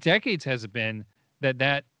 how many decades has it been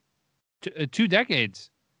that 2 decades,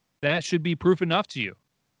 that should be proof enough to you?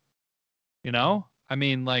 I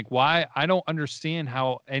mean, like, why? I don't understand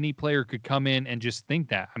how any player could come in and just think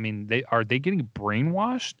that. I mean, are they getting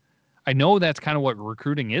brainwashed? I know that's kind of what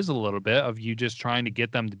recruiting is a little bit, of you just trying to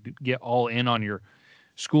get them to get all in on your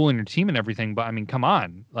school and your team and everything. But I mean, come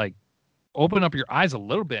on, like, open up your eyes a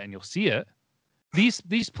little bit and you'll see it.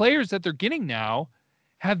 These players that they're getting now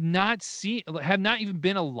have not even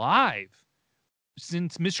been alive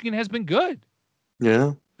since Michigan has been good.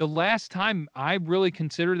 Yeah. The last time I really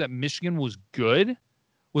considered that Michigan was good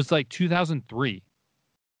was like 2003.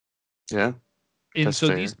 Yeah. And so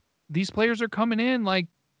fair. These players are coming in like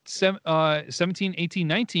 17, 18,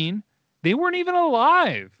 19. They weren't even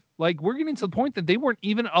alive. Like, we're getting to the point that they weren't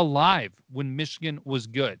even alive when Michigan was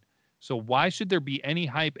good. So why should there be any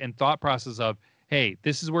hype and thought process of, hey,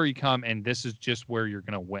 this is where you come and this is just where you're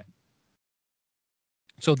going to win?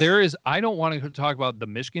 So I don't want to talk about the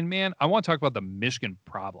Michigan man. I want to talk about the Michigan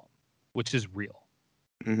problem, which is real.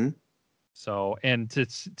 Mm-hmm. So, and to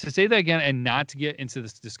say that again and not to get into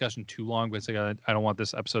this discussion too long, because I don't want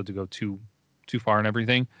this episode to go too far and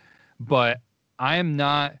everything, but I am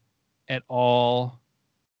not at all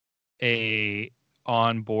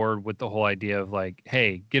on board with the whole idea of like,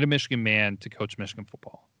 hey, get a Michigan man to coach Michigan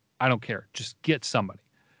football. I don't care. Just get somebody.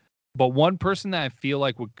 But one person that I feel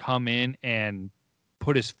like would come in and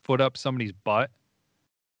put his foot up somebody's butt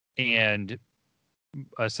and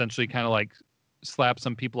essentially kind of like slap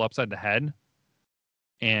some people upside the head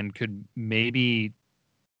and could maybe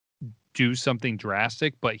do something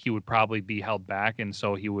drastic, but he would probably be held back, and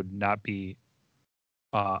so he would not be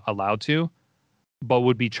allowed to, but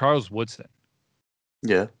would be Charles Woodson.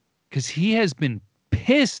 Yeah. Because he has been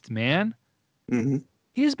pissed, man. Mm-hmm.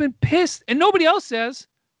 He has been pissed, and nobody else says.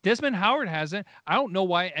 Desmond Howard hasn't. I don't know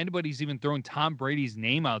why anybody's even throwing Tom Brady's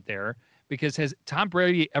name out there, because has Tom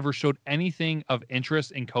Brady ever showed anything of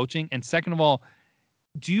interest in coaching? And second of all,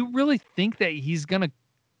 do you really think that he's going to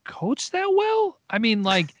coach that well? I mean,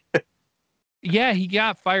 like, yeah, he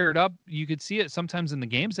got fired up. You could see it sometimes in the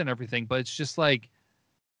games and everything, but it's just like,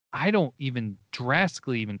 I don't even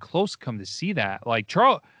drastically even close come to see that. Like,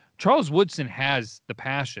 Charles Woodson has the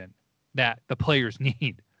passion that the players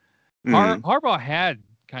need. Mhm. Harbaugh had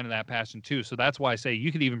kind of that passion too. So that's why I say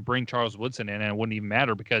you could even bring Charles Woodson in and it wouldn't even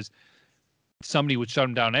matter because somebody would shut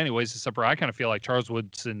him down anyways, except for I kind of feel like Charles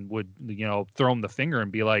Woodson would, throw him the finger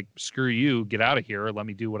and be like, screw you, get out of here. Let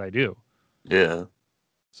me do what I do. Yeah.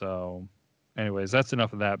 So anyways, that's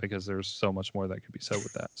enough of that because there's so much more that could be said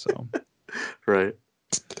with that. So Right.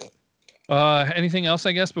 anything else,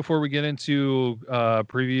 I guess, before we get into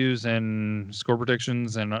previews and score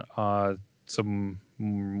predictions and some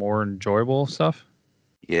more enjoyable stuff?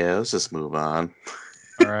 Yeah, let's just move on.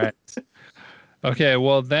 All right. Okay,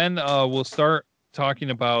 well then we'll start talking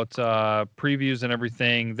about previews and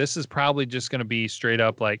everything. This is probably just going to be straight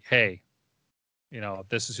up like, hey,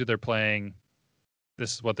 this is who they're playing.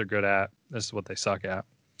 This is what they're good at. This is what they suck at.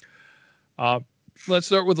 Let's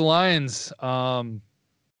start with the Lions.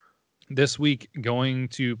 This week going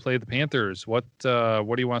to play the Panthers. What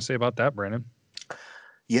do you want to say about that, Brandon?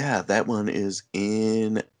 Yeah, that one is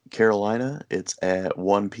in Carolina. It's at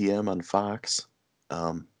 1 p.m. on Fox.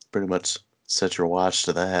 Pretty much set your watch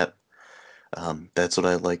to that. That's what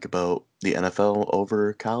I like about the NFL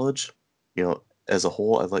over college. As a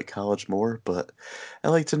whole, I like college more, but I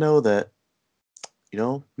like to know that,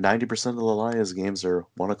 90% of the Lions games are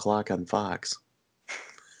 1 o'clock on Fox.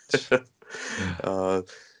 uh,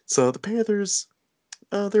 so the Panthers,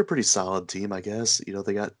 they're a pretty solid team, I guess.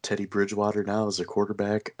 They got Teddy Bridgewater now as their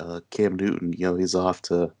quarterback. Cam Newton, he's off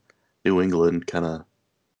to New England, kind of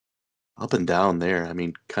up and down there. I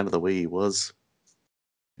mean, kind of the way he was.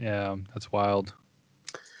 Yeah, that's wild.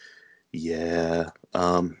 Yeah.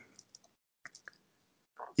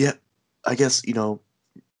 Yeah, I guess, if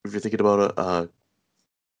you're thinking about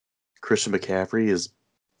Christian McCaffrey is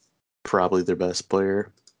probably their best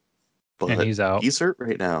player, And but he's out. he's hurt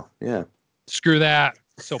right now. Yeah. Screw that.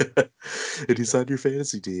 So And he's on your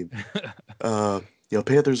fantasy team.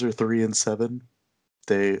 Panthers are 3-7.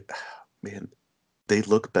 They, man, they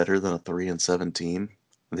look better than a 3-7 team.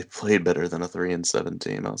 They played better than a 3-7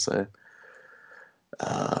 team, I'll say.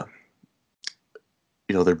 Uh,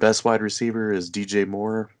 their best wide receiver is DJ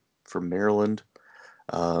Moore from Maryland.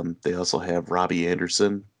 They also have Robbie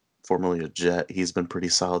Anderson, formerly a Jet. He's been pretty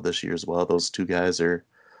solid this year as well. Those two guys are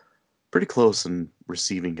pretty close in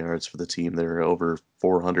receiving yards for the team. They're over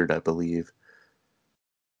 400, I believe.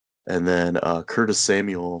 And then Curtis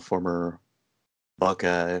Samuel, former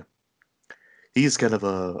Buckeye, he's kind of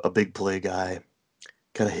a big play guy,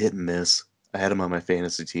 kind of hit and miss. I had him on my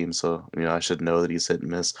fantasy team, so I should know that he's hit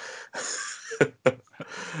and miss.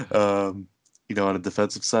 On the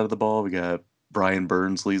defensive side of the ball, we got Brian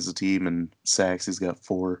Burns leads the team in sacks. He's got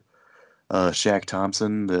 4. Shaq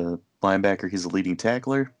Thompson, the linebacker, he's a leading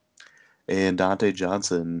tackler. And Dante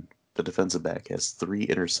Johnson, the defensive back, has 3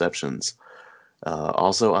 interceptions.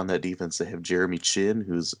 Also on that defense, they have Jeremy Chin,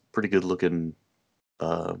 who's a pretty good looking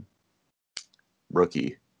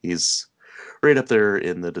rookie. He's right up there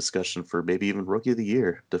in the discussion for maybe even Rookie of the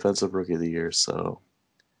Year, Defensive Rookie of the Year. So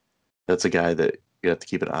that's a guy that you have to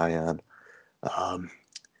keep an eye on.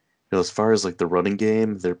 As far as like the running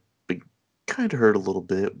game, they're kind of hurt a little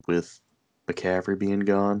bit with McCaffrey being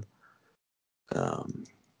gone.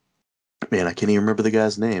 Man, I can't even remember the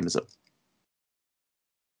guy's name. Is it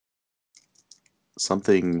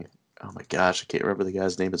something? Oh my gosh, I can't remember the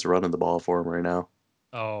guy's name. It's running the ball for him right now.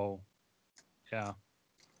 Oh, yeah.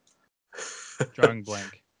 Drawing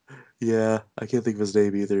blank. Yeah, I can't think of his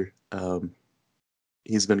name either.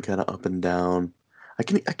 He's been kind of up and down. I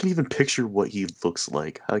can even picture what he looks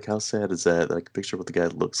like. Like, how sad is that? I can picture what the guy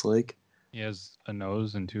looks like. He has a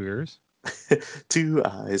nose and 2 ears. 2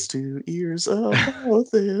 eyes, 2 ears, a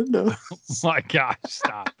mouth and nose. Oh my gosh,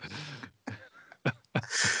 stop.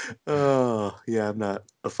 Oh, yeah, I'm not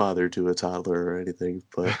a father to a toddler or anything,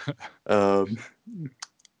 but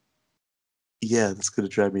yeah, that's gonna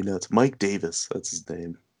drive me nuts. Mike Davis, that's his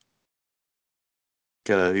name.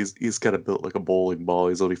 He's kind of built like a bowling ball.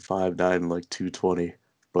 He's only 5'9" and like 220,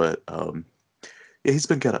 but yeah, he's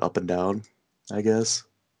been kind of up and down, I guess.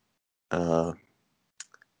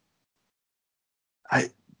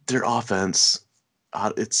 Their offense,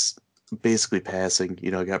 it's basically passing.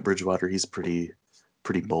 I got Bridgewater. He's pretty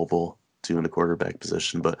mobile too in the quarterback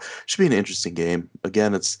position, but should be an interesting game.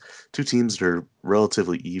 Again, it's 2 teams that are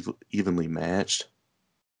relatively evenly matched,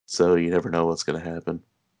 so you never know what's going to happen.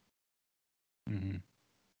 Mm-hmm.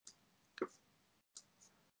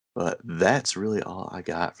 But that's really all I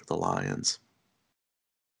got for the Lions.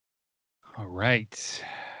 All right.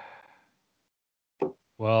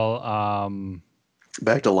 Well,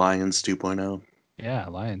 back to Lions 2.0. Yeah,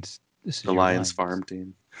 Lions. This is the your Lions farm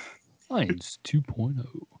team. Lions 2.0.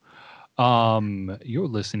 You're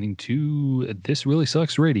listening to This Really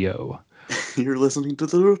Sucks Radio. You're listening to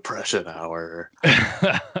the Depression Hour.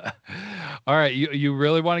 All right, you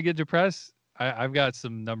really want to get depressed? I've got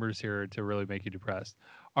some numbers here to really make you depressed.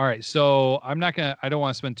 All right, so I don't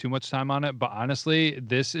want to spend too much time on it, but honestly,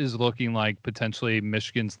 this is looking like potentially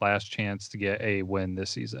Michigan's last chance to get a win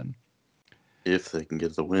this season. If they can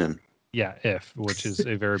get the win. Yeah, which is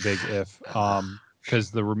a very big if.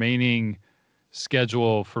 Because the remaining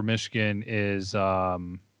schedule for Michigan is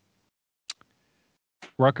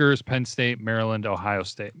Rutgers, Penn State, Maryland, Ohio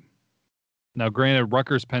State. Now, granted,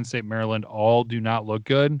 Rutgers, Penn State, Maryland all do not look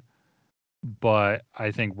good, but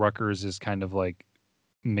I think Rutgers is kind of like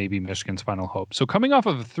maybe Michigan's final hope. So coming off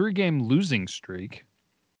of a 3-game losing streak,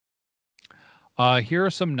 here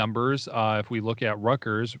are some numbers. If we look at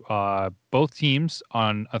Rutgers, both teams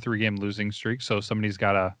on a 3-game losing streak, so somebody's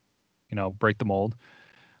got to, break the mold.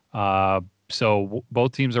 So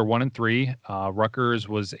both teams are 1-3. Rutgers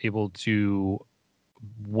was able to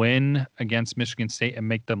win against Michigan State and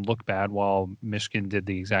make them look bad, while Michigan did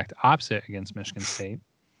the exact opposite against Michigan State.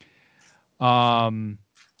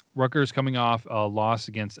 Rutgers coming off a loss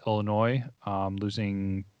against Illinois,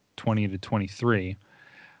 losing 20-23.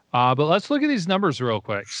 But let's look at these numbers real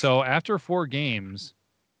quick. So after 4 games,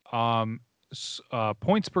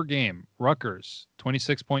 points per game, Rutgers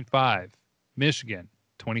 26.5, Michigan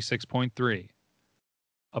 26.3.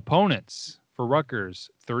 Opponents for Rutgers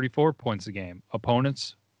 34 points a game.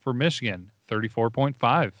 Opponents for Michigan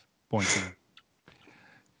 34.5 points a game.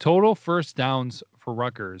 Total first downs for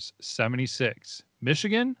Rutgers 76.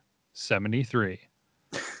 Michigan 73.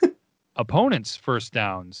 Opponents first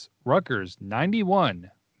downs, Rutgers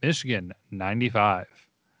 91, Michigan 95.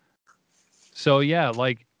 So yeah,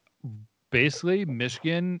 like basically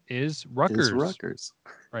Michigan is Rutgers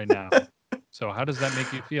right now. So how does that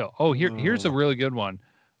make you feel? Oh, here's a really good one.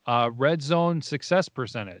 Red zone success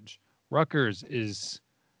percentage. Rutgers is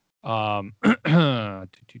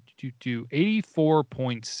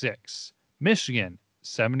 84.6. Michigan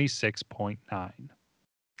 76.9.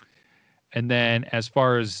 And then as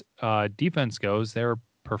far as defense goes, they're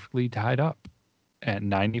perfectly tied up at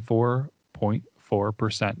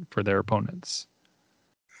 94.4% for their opponents.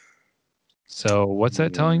 So what's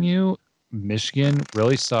that telling you? Michigan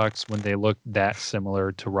really sucks when they look that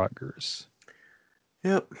similar to Rutgers.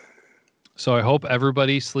 Yep. So I hope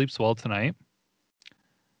everybody sleeps well tonight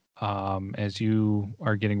as you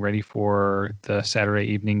are getting ready for the Saturday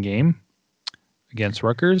evening game against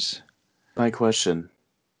Rutgers. My question.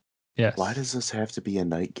 Yes. Why does this have to be a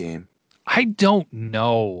night game? I don't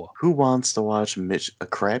know. Who wants to watch a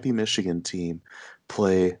crappy Michigan team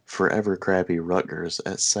play forever crappy Rutgers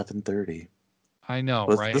at 7:30? I know,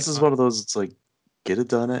 But right? This is one of those, it's like, get it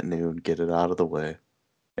done at noon, get it out of the way,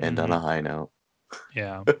 end on a high note.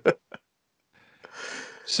 Yeah.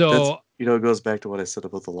 So, it goes back to what I said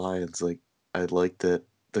about the Lions. Like, I like the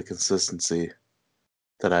consistency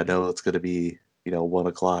that I know it's going to be, 1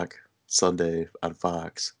 o'clock Sunday on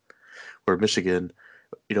Fox. Where Michigan,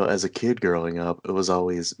 as a kid growing up, it was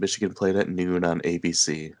always Michigan played at noon on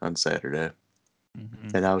ABC on Saturday.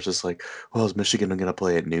 And I was just like, well, is Michigan going to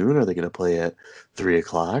play at noon? Are they going to play at 3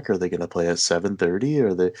 o'clock? Are they going to play at 7:30?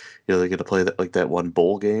 Are they, they're going to play that one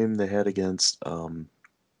bowl game they had against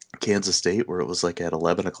Kansas State where it was like at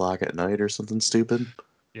 11 o'clock at night or something stupid?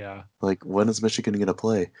 Yeah. Like, when is Michigan going to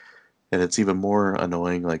play? And it's even more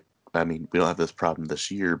annoying. Like, I mean, we don't have this problem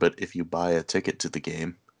this year, but if you buy a ticket to the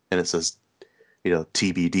game and it says,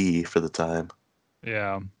 TBD for the time.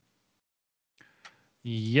 Yeah.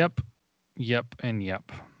 Yep. And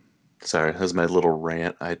yep. Sorry, that's my little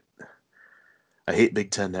rant. I hate Big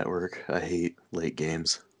Ten Network. I hate late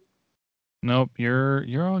games. Nope,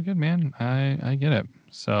 you're all good, man. I get it.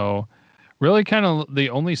 So, really, kind of the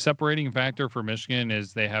only separating factor for Michigan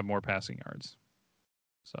is they have more passing yards.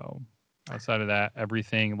 So, outside of that,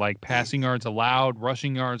 everything like passing yards allowed,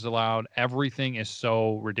 rushing yards allowed, everything is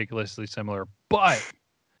so ridiculously similar. But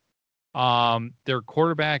their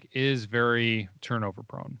quarterback is very turnover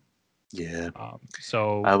prone. Yeah.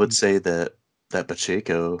 So I would say that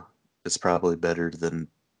Pacheco is probably better than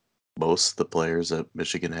most of the players that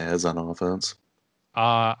Michigan has on offense.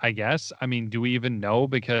 I guess. I mean, do we even know?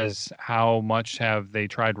 Because how much have they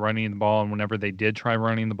tried running the ball? And whenever they did try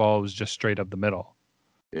running the ball, it was just straight up the middle.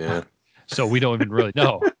 Yeah. So we don't even really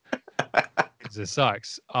know. Because it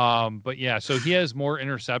sucks. But yeah, so he has more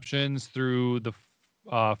interceptions through the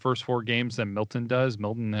first 4 games than Milton does.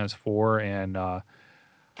 Milton has 4 and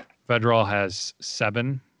Federal has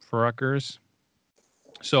 7 for Rutgers.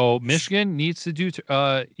 So Michigan needs to do,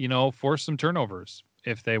 force some turnovers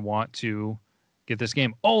if they want to get this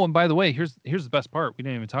game. Oh, and by the way, here's the best part. We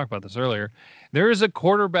didn't even talk about this earlier. There is a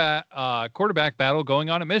quarterback battle going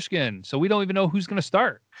on at Michigan, so we don't even know who's going to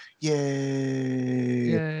start.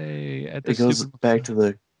 Yay! At It goes back to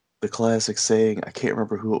the classic saying. I can't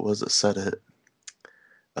remember who it was that said it.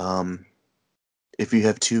 If you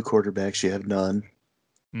have two quarterbacks, you have none.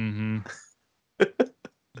 Mm-hmm.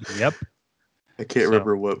 Yep. I can't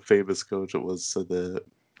remember what famous coach it was said that.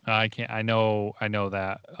 I can't. I know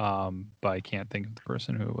that, but I can't think of the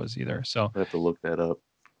person who it was either. So I have to look that up.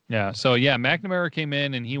 Yeah. So yeah, McNamara came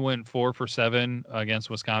in and he went 4 for 7 against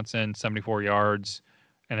Wisconsin, 74 yards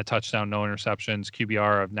and a touchdown, no interceptions,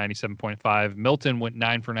 QBR of 97.5. Milton went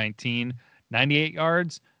 9 for 19, 98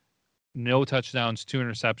 yards, no touchdowns, 2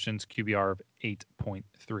 interceptions, QBR of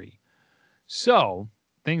 8.3. So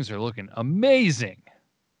things are looking amazing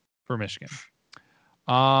for Michigan.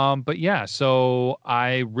 But yeah, so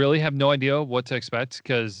I really have no idea what to expect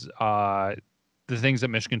because the things that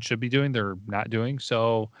Michigan should be doing, they're not doing.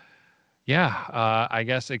 So yeah, I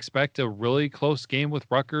guess expect a really close game with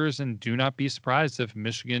Rutgers and do not be surprised if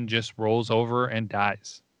Michigan just rolls over and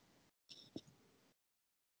dies.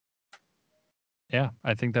 Yeah,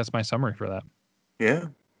 I think that's my summary for that. Yeah.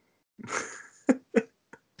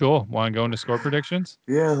 Cool. Want to go into score predictions?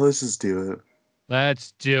 Yeah, let's just do it.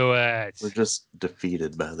 Let's do it. We're just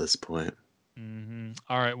defeated by this point. Mm-hmm.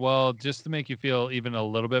 All right. Well, just to make you feel even a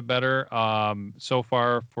little bit better, so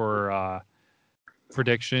far for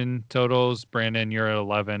prediction totals, Brandon, you're at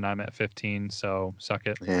 11. I'm at 15. So suck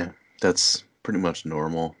it. Yeah, that's pretty much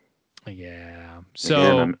normal. Yeah.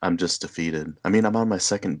 So again, I'm just defeated. I mean, I'm on my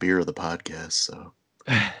second beer of the podcast, so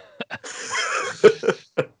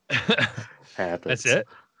happens. That's it.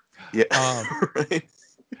 Yeah. Right.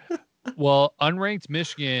 Well, unranked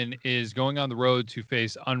Michigan is going on the road to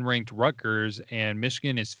face unranked Rutgers, and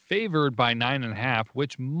Michigan is favored by 9.5,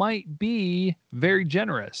 which might be very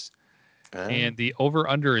generous. And the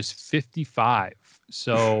over-under is 55.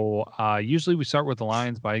 So usually we start with the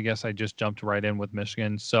Lions, but I guess I just jumped right in with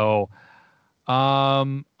Michigan. So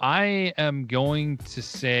I am going to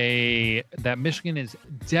say that Michigan is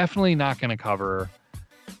definitely not going to cover.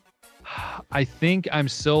 I think I'm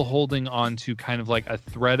still holding on to kind of like a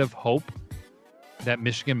thread of hope that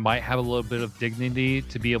Michigan might have a little bit of dignity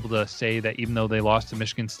to be able to say that even though they lost to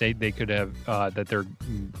Michigan State, they could have that they're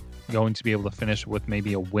going to be able to finish with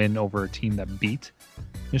maybe a win over a team that beat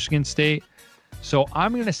Michigan State. So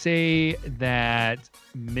I'm going to say that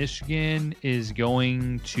Michigan is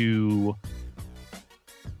going to,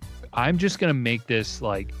 I'm just going to make this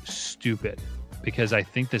like stupid because I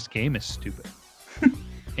think this game is stupid.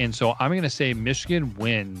 And so I'm going to say Michigan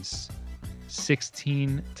wins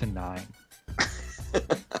 16-9.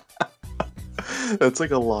 That's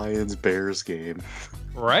like a Lions-Bears game.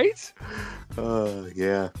 Right?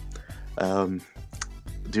 Yeah.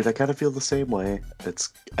 Dude, I kind of feel the same way.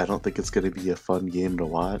 I don't think it's going to be a fun game to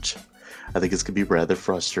watch. I think it's going to be rather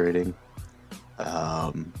frustrating.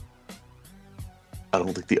 I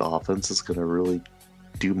don't think the offense is going to really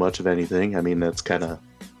do much of anything. I mean, that's kind of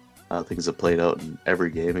how things have played out in every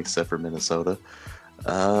game except for Minnesota.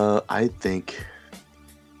 I think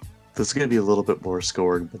there's going to be a little bit more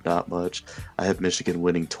scoring, but not much. I have Michigan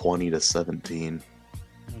winning 20-17.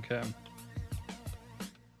 Okay.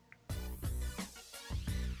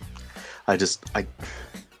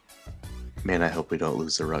 Man, I hope we don't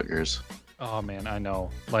lose to Rutgers. Oh man, I know.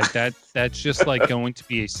 Like that's just like going to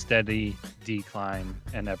be a steady decline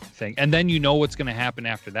and everything. And then you know what's going to happen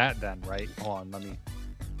after that then, right? Hold on,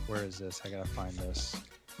 where is this? I got to find this.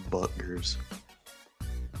 Rutgers.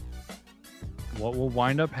 What will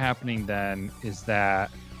wind up happening then is that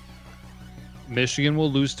Michigan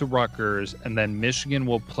will lose to Rutgers, and then Michigan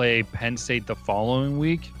will play Penn State the following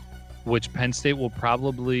week, which Penn State will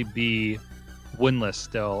probably be winless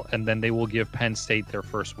still, and then they will give Penn State their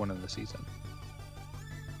first win of the season.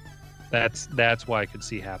 That's why I could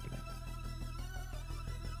see happening.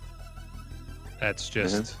 That's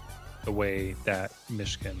just the way that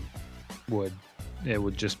Michigan would. It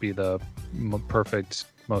would just be the perfect,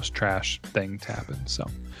 most trash thing to happen. So,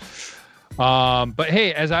 but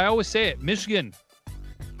hey, as I always say it, Michigan,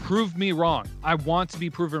 prove me wrong. I want to be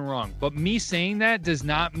proven wrong, but me saying that does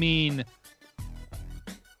not mean,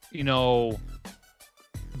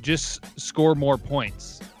 just score more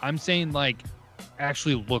points. I'm saying like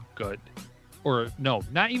actually look good, or no,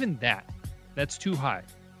 not even that. That's too high.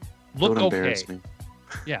 Look Don't okay. embarrass me.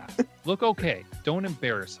 Yeah, look okay. Don't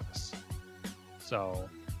embarrass us. So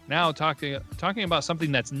now talking about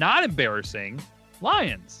something that's not embarrassing,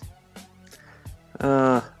 Lions.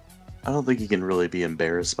 I don't think you can really be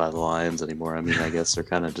embarrassed by the Lions anymore. I mean, I guess they're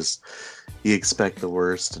kind of just, you expect the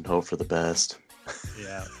worst and hope for the best.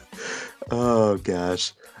 Yeah. Oh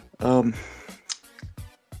gosh. Um,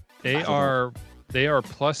 They I don't know. are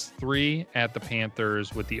 +3 at the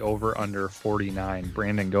Panthers with the over under 49.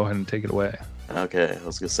 Brandon, go ahead and take it away. Okay, I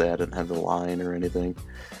was gonna say I didn't have the line or anything.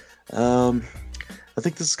 Um, I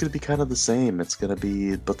think this is gonna be kind of the same. It's gonna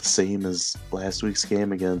be about the same as last week's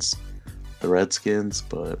game against the Redskins,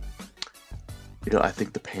 but I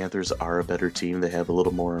think the Panthers are a better team. They have a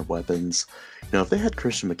little more weapons. If they had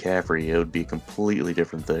Christian McCaffrey, it would be a completely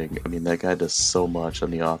different thing. I mean, that guy does so much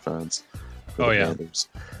on the offense for Oh the yeah. Panthers.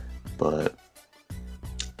 But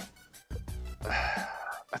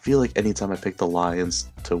I feel like anytime I pick the Lions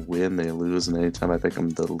to win, they lose, and anytime I pick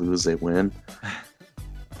them to lose, they win.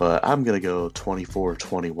 But I'm going to go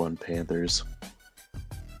 24-21 Panthers.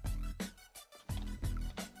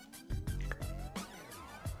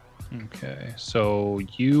 Okay. So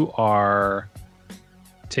you are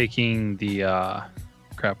taking the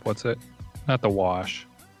crap, what's it? Not the wash.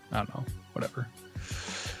 I don't know. Whatever.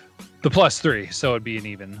 The +3, so it'd be an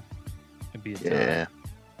even. It'd be a tie.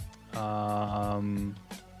 Yeah.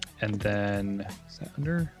 And then is that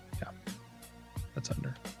under? Yeah, that's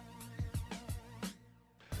under.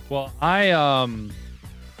 Well, I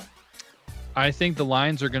think the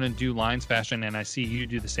Lions are going to do Lions fashion, and I see you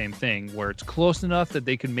do the same thing, where it's close enough that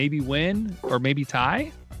they could maybe win or maybe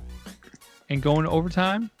tie and go into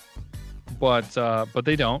overtime, but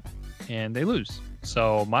they don't, and they lose.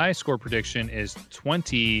 So my score prediction is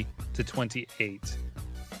 20-28.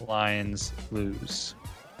 Lions lose.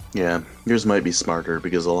 Yeah, yours might be smarter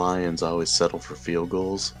because the Lions always settle for field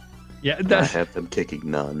goals. Yeah, And I have them kicking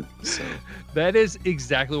none. So that is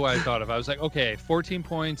exactly what I thought of. I was like, okay, 14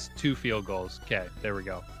 points, 2 field goals. Okay, there we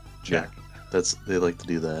go. Check. yeah, they like to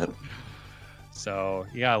do that. So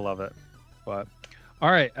yeah, I love it. But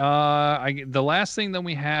all right, the last thing that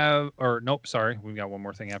we have, or nope, sorry, we've got one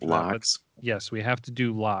more thing after that. But Locks. yes, we have to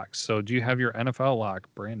do locks. So do you have your NFL lock,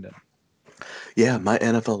 Brandon? Yeah, my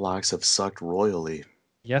NFL locks have sucked royally.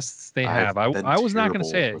 Yes, they I've have. I been was not going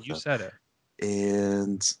to terrible say it. with You them. said it.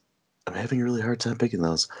 And I'm having a really hard time picking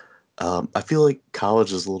those. I feel like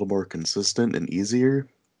college is a little more consistent and easier,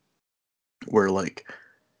 where like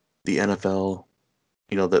the NFL,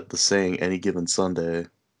 that the saying any given Sunday,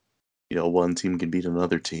 one team can beat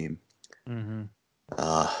another team. Mm-hmm.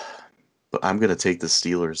 Uh, but I'm gonna take the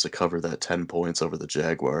Steelers to cover that 10 points over the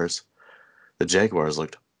Jaguars. The Jaguars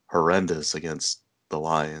looked horrendous against the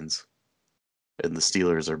Lions, and the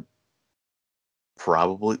Steelers are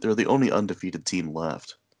they're the only undefeated team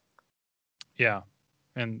left. Yeah,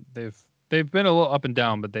 and they've been a little up and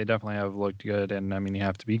down, but they definitely have looked good. And I mean, you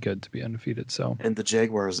have to be good to be undefeated. So And the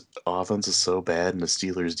Jaguars' offense is so bad, and the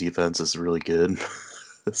Steelers' defense is really good.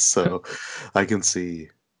 So I can see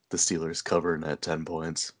the Steelers covering at 10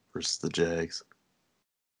 points versus the Jags.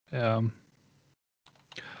 um,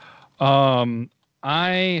 um,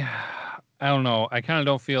 I don't know. I kind of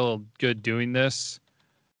don't feel good doing this,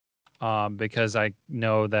 because I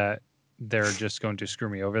know that they're just going to screw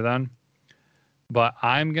me over then. But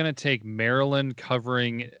I'm gonna take Maryland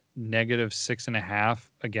covering -6.5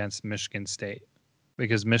 against Michigan State,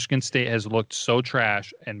 because Michigan State has looked so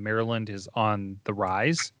trash and Maryland is on the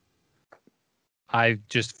rise. I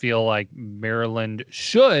just feel like Maryland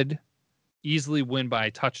should easily win by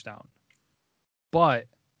a touchdown, but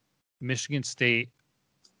Michigan State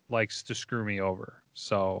likes to screw me over.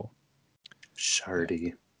 So,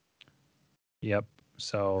 Shardy. yep.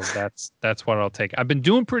 So that's what I'll take. I've been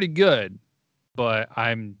doing pretty good, but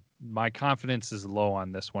my confidence is low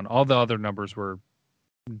on this one. All the other numbers were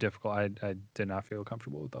difficult. I did not feel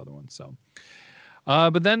comfortable with the other ones. So,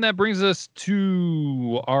 but then that brings us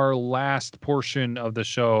to our last portion of the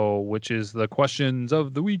show, which is the questions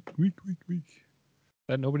of the week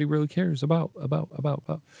that nobody really cares about.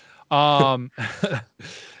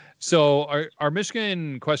 So our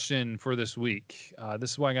Michigan question for this week,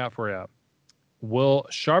 this is what I got for you. Will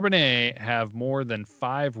Charbonnet have more than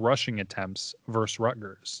 5 rushing attempts versus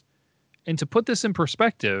Rutgers? And to put this in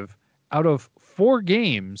perspective, out of 4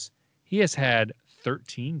 games, he has had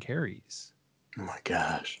 13 carries. Oh my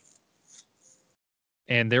gosh.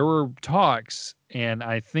 And there were talks, and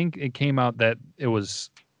I think it came out that it was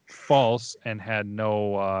false and had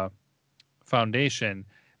no foundation,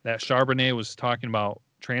 that Charbonnet was talking about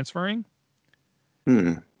transferring.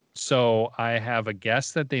 So I have a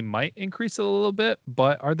guess that they might increase it a little bit,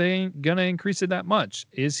 but are they going to increase it that much?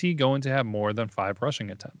 Is he going to have more than 5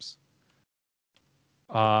 rushing attempts?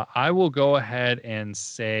 I will go ahead and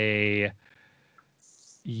say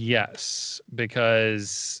yes,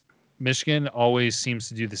 because Michigan always seems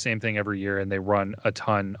to do the same thing every year, and they run a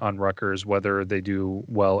ton on Rutgers, whether they do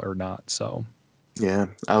well or not. So Yeah,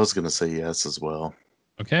 I was going to say yes as well.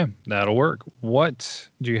 Okay, that'll work. What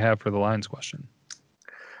do you have for the Lions question?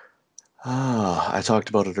 I talked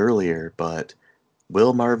about it earlier, but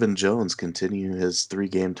will Marvin Jones continue his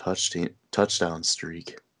 3-game touchdown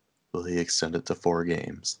streak? Will he extend it to 4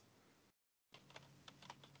 games?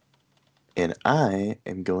 And I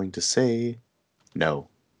am going to say no.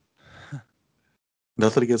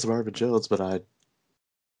 Nothing against Marvin Jones, but I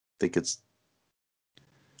think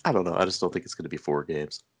I don't know. I just don't think it's going to be 4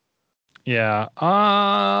 games. Yeah.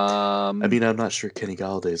 I mean, I'm not sure Kenny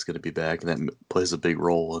Galladay is going to be back, and that plays a big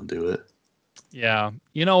role into it. Yeah.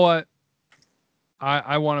 You know what?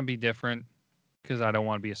 I want to be different because I don't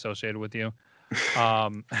want to be associated with you.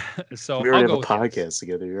 So We I'll already go have a with podcast yes.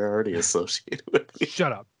 together. You're already associated with me.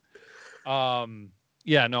 Shut up.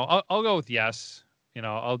 Yeah, no, I'll go with yes.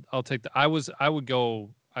 I'll take I was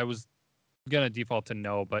gonna default to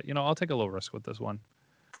no, but I'll take a little risk with this one.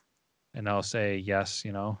 And I'll say yes,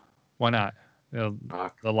 why not? The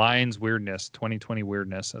Lions weirdness, 2020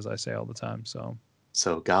 weirdness, as I say all the time. So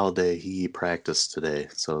Galladay, he practiced today,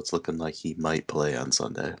 so it's looking like he might play on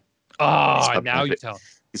Sunday. now you tell.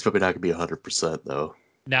 He's probably not going to be 100% though.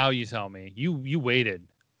 Now you tell me. You waited.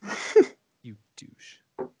 You douche.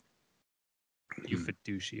 You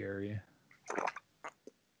fiduciary.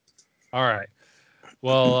 All right.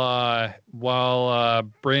 Well, while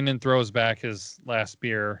Brandon throws back his last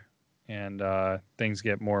beer and things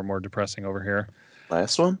get more and more depressing over here.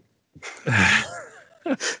 Last one?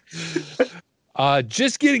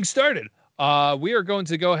 Just getting started. We are going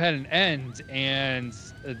to go ahead and end, and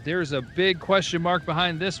there's a big question mark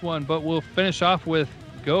behind this one, but we'll finish off with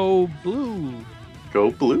Go Blue.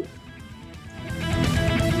 Go Blue?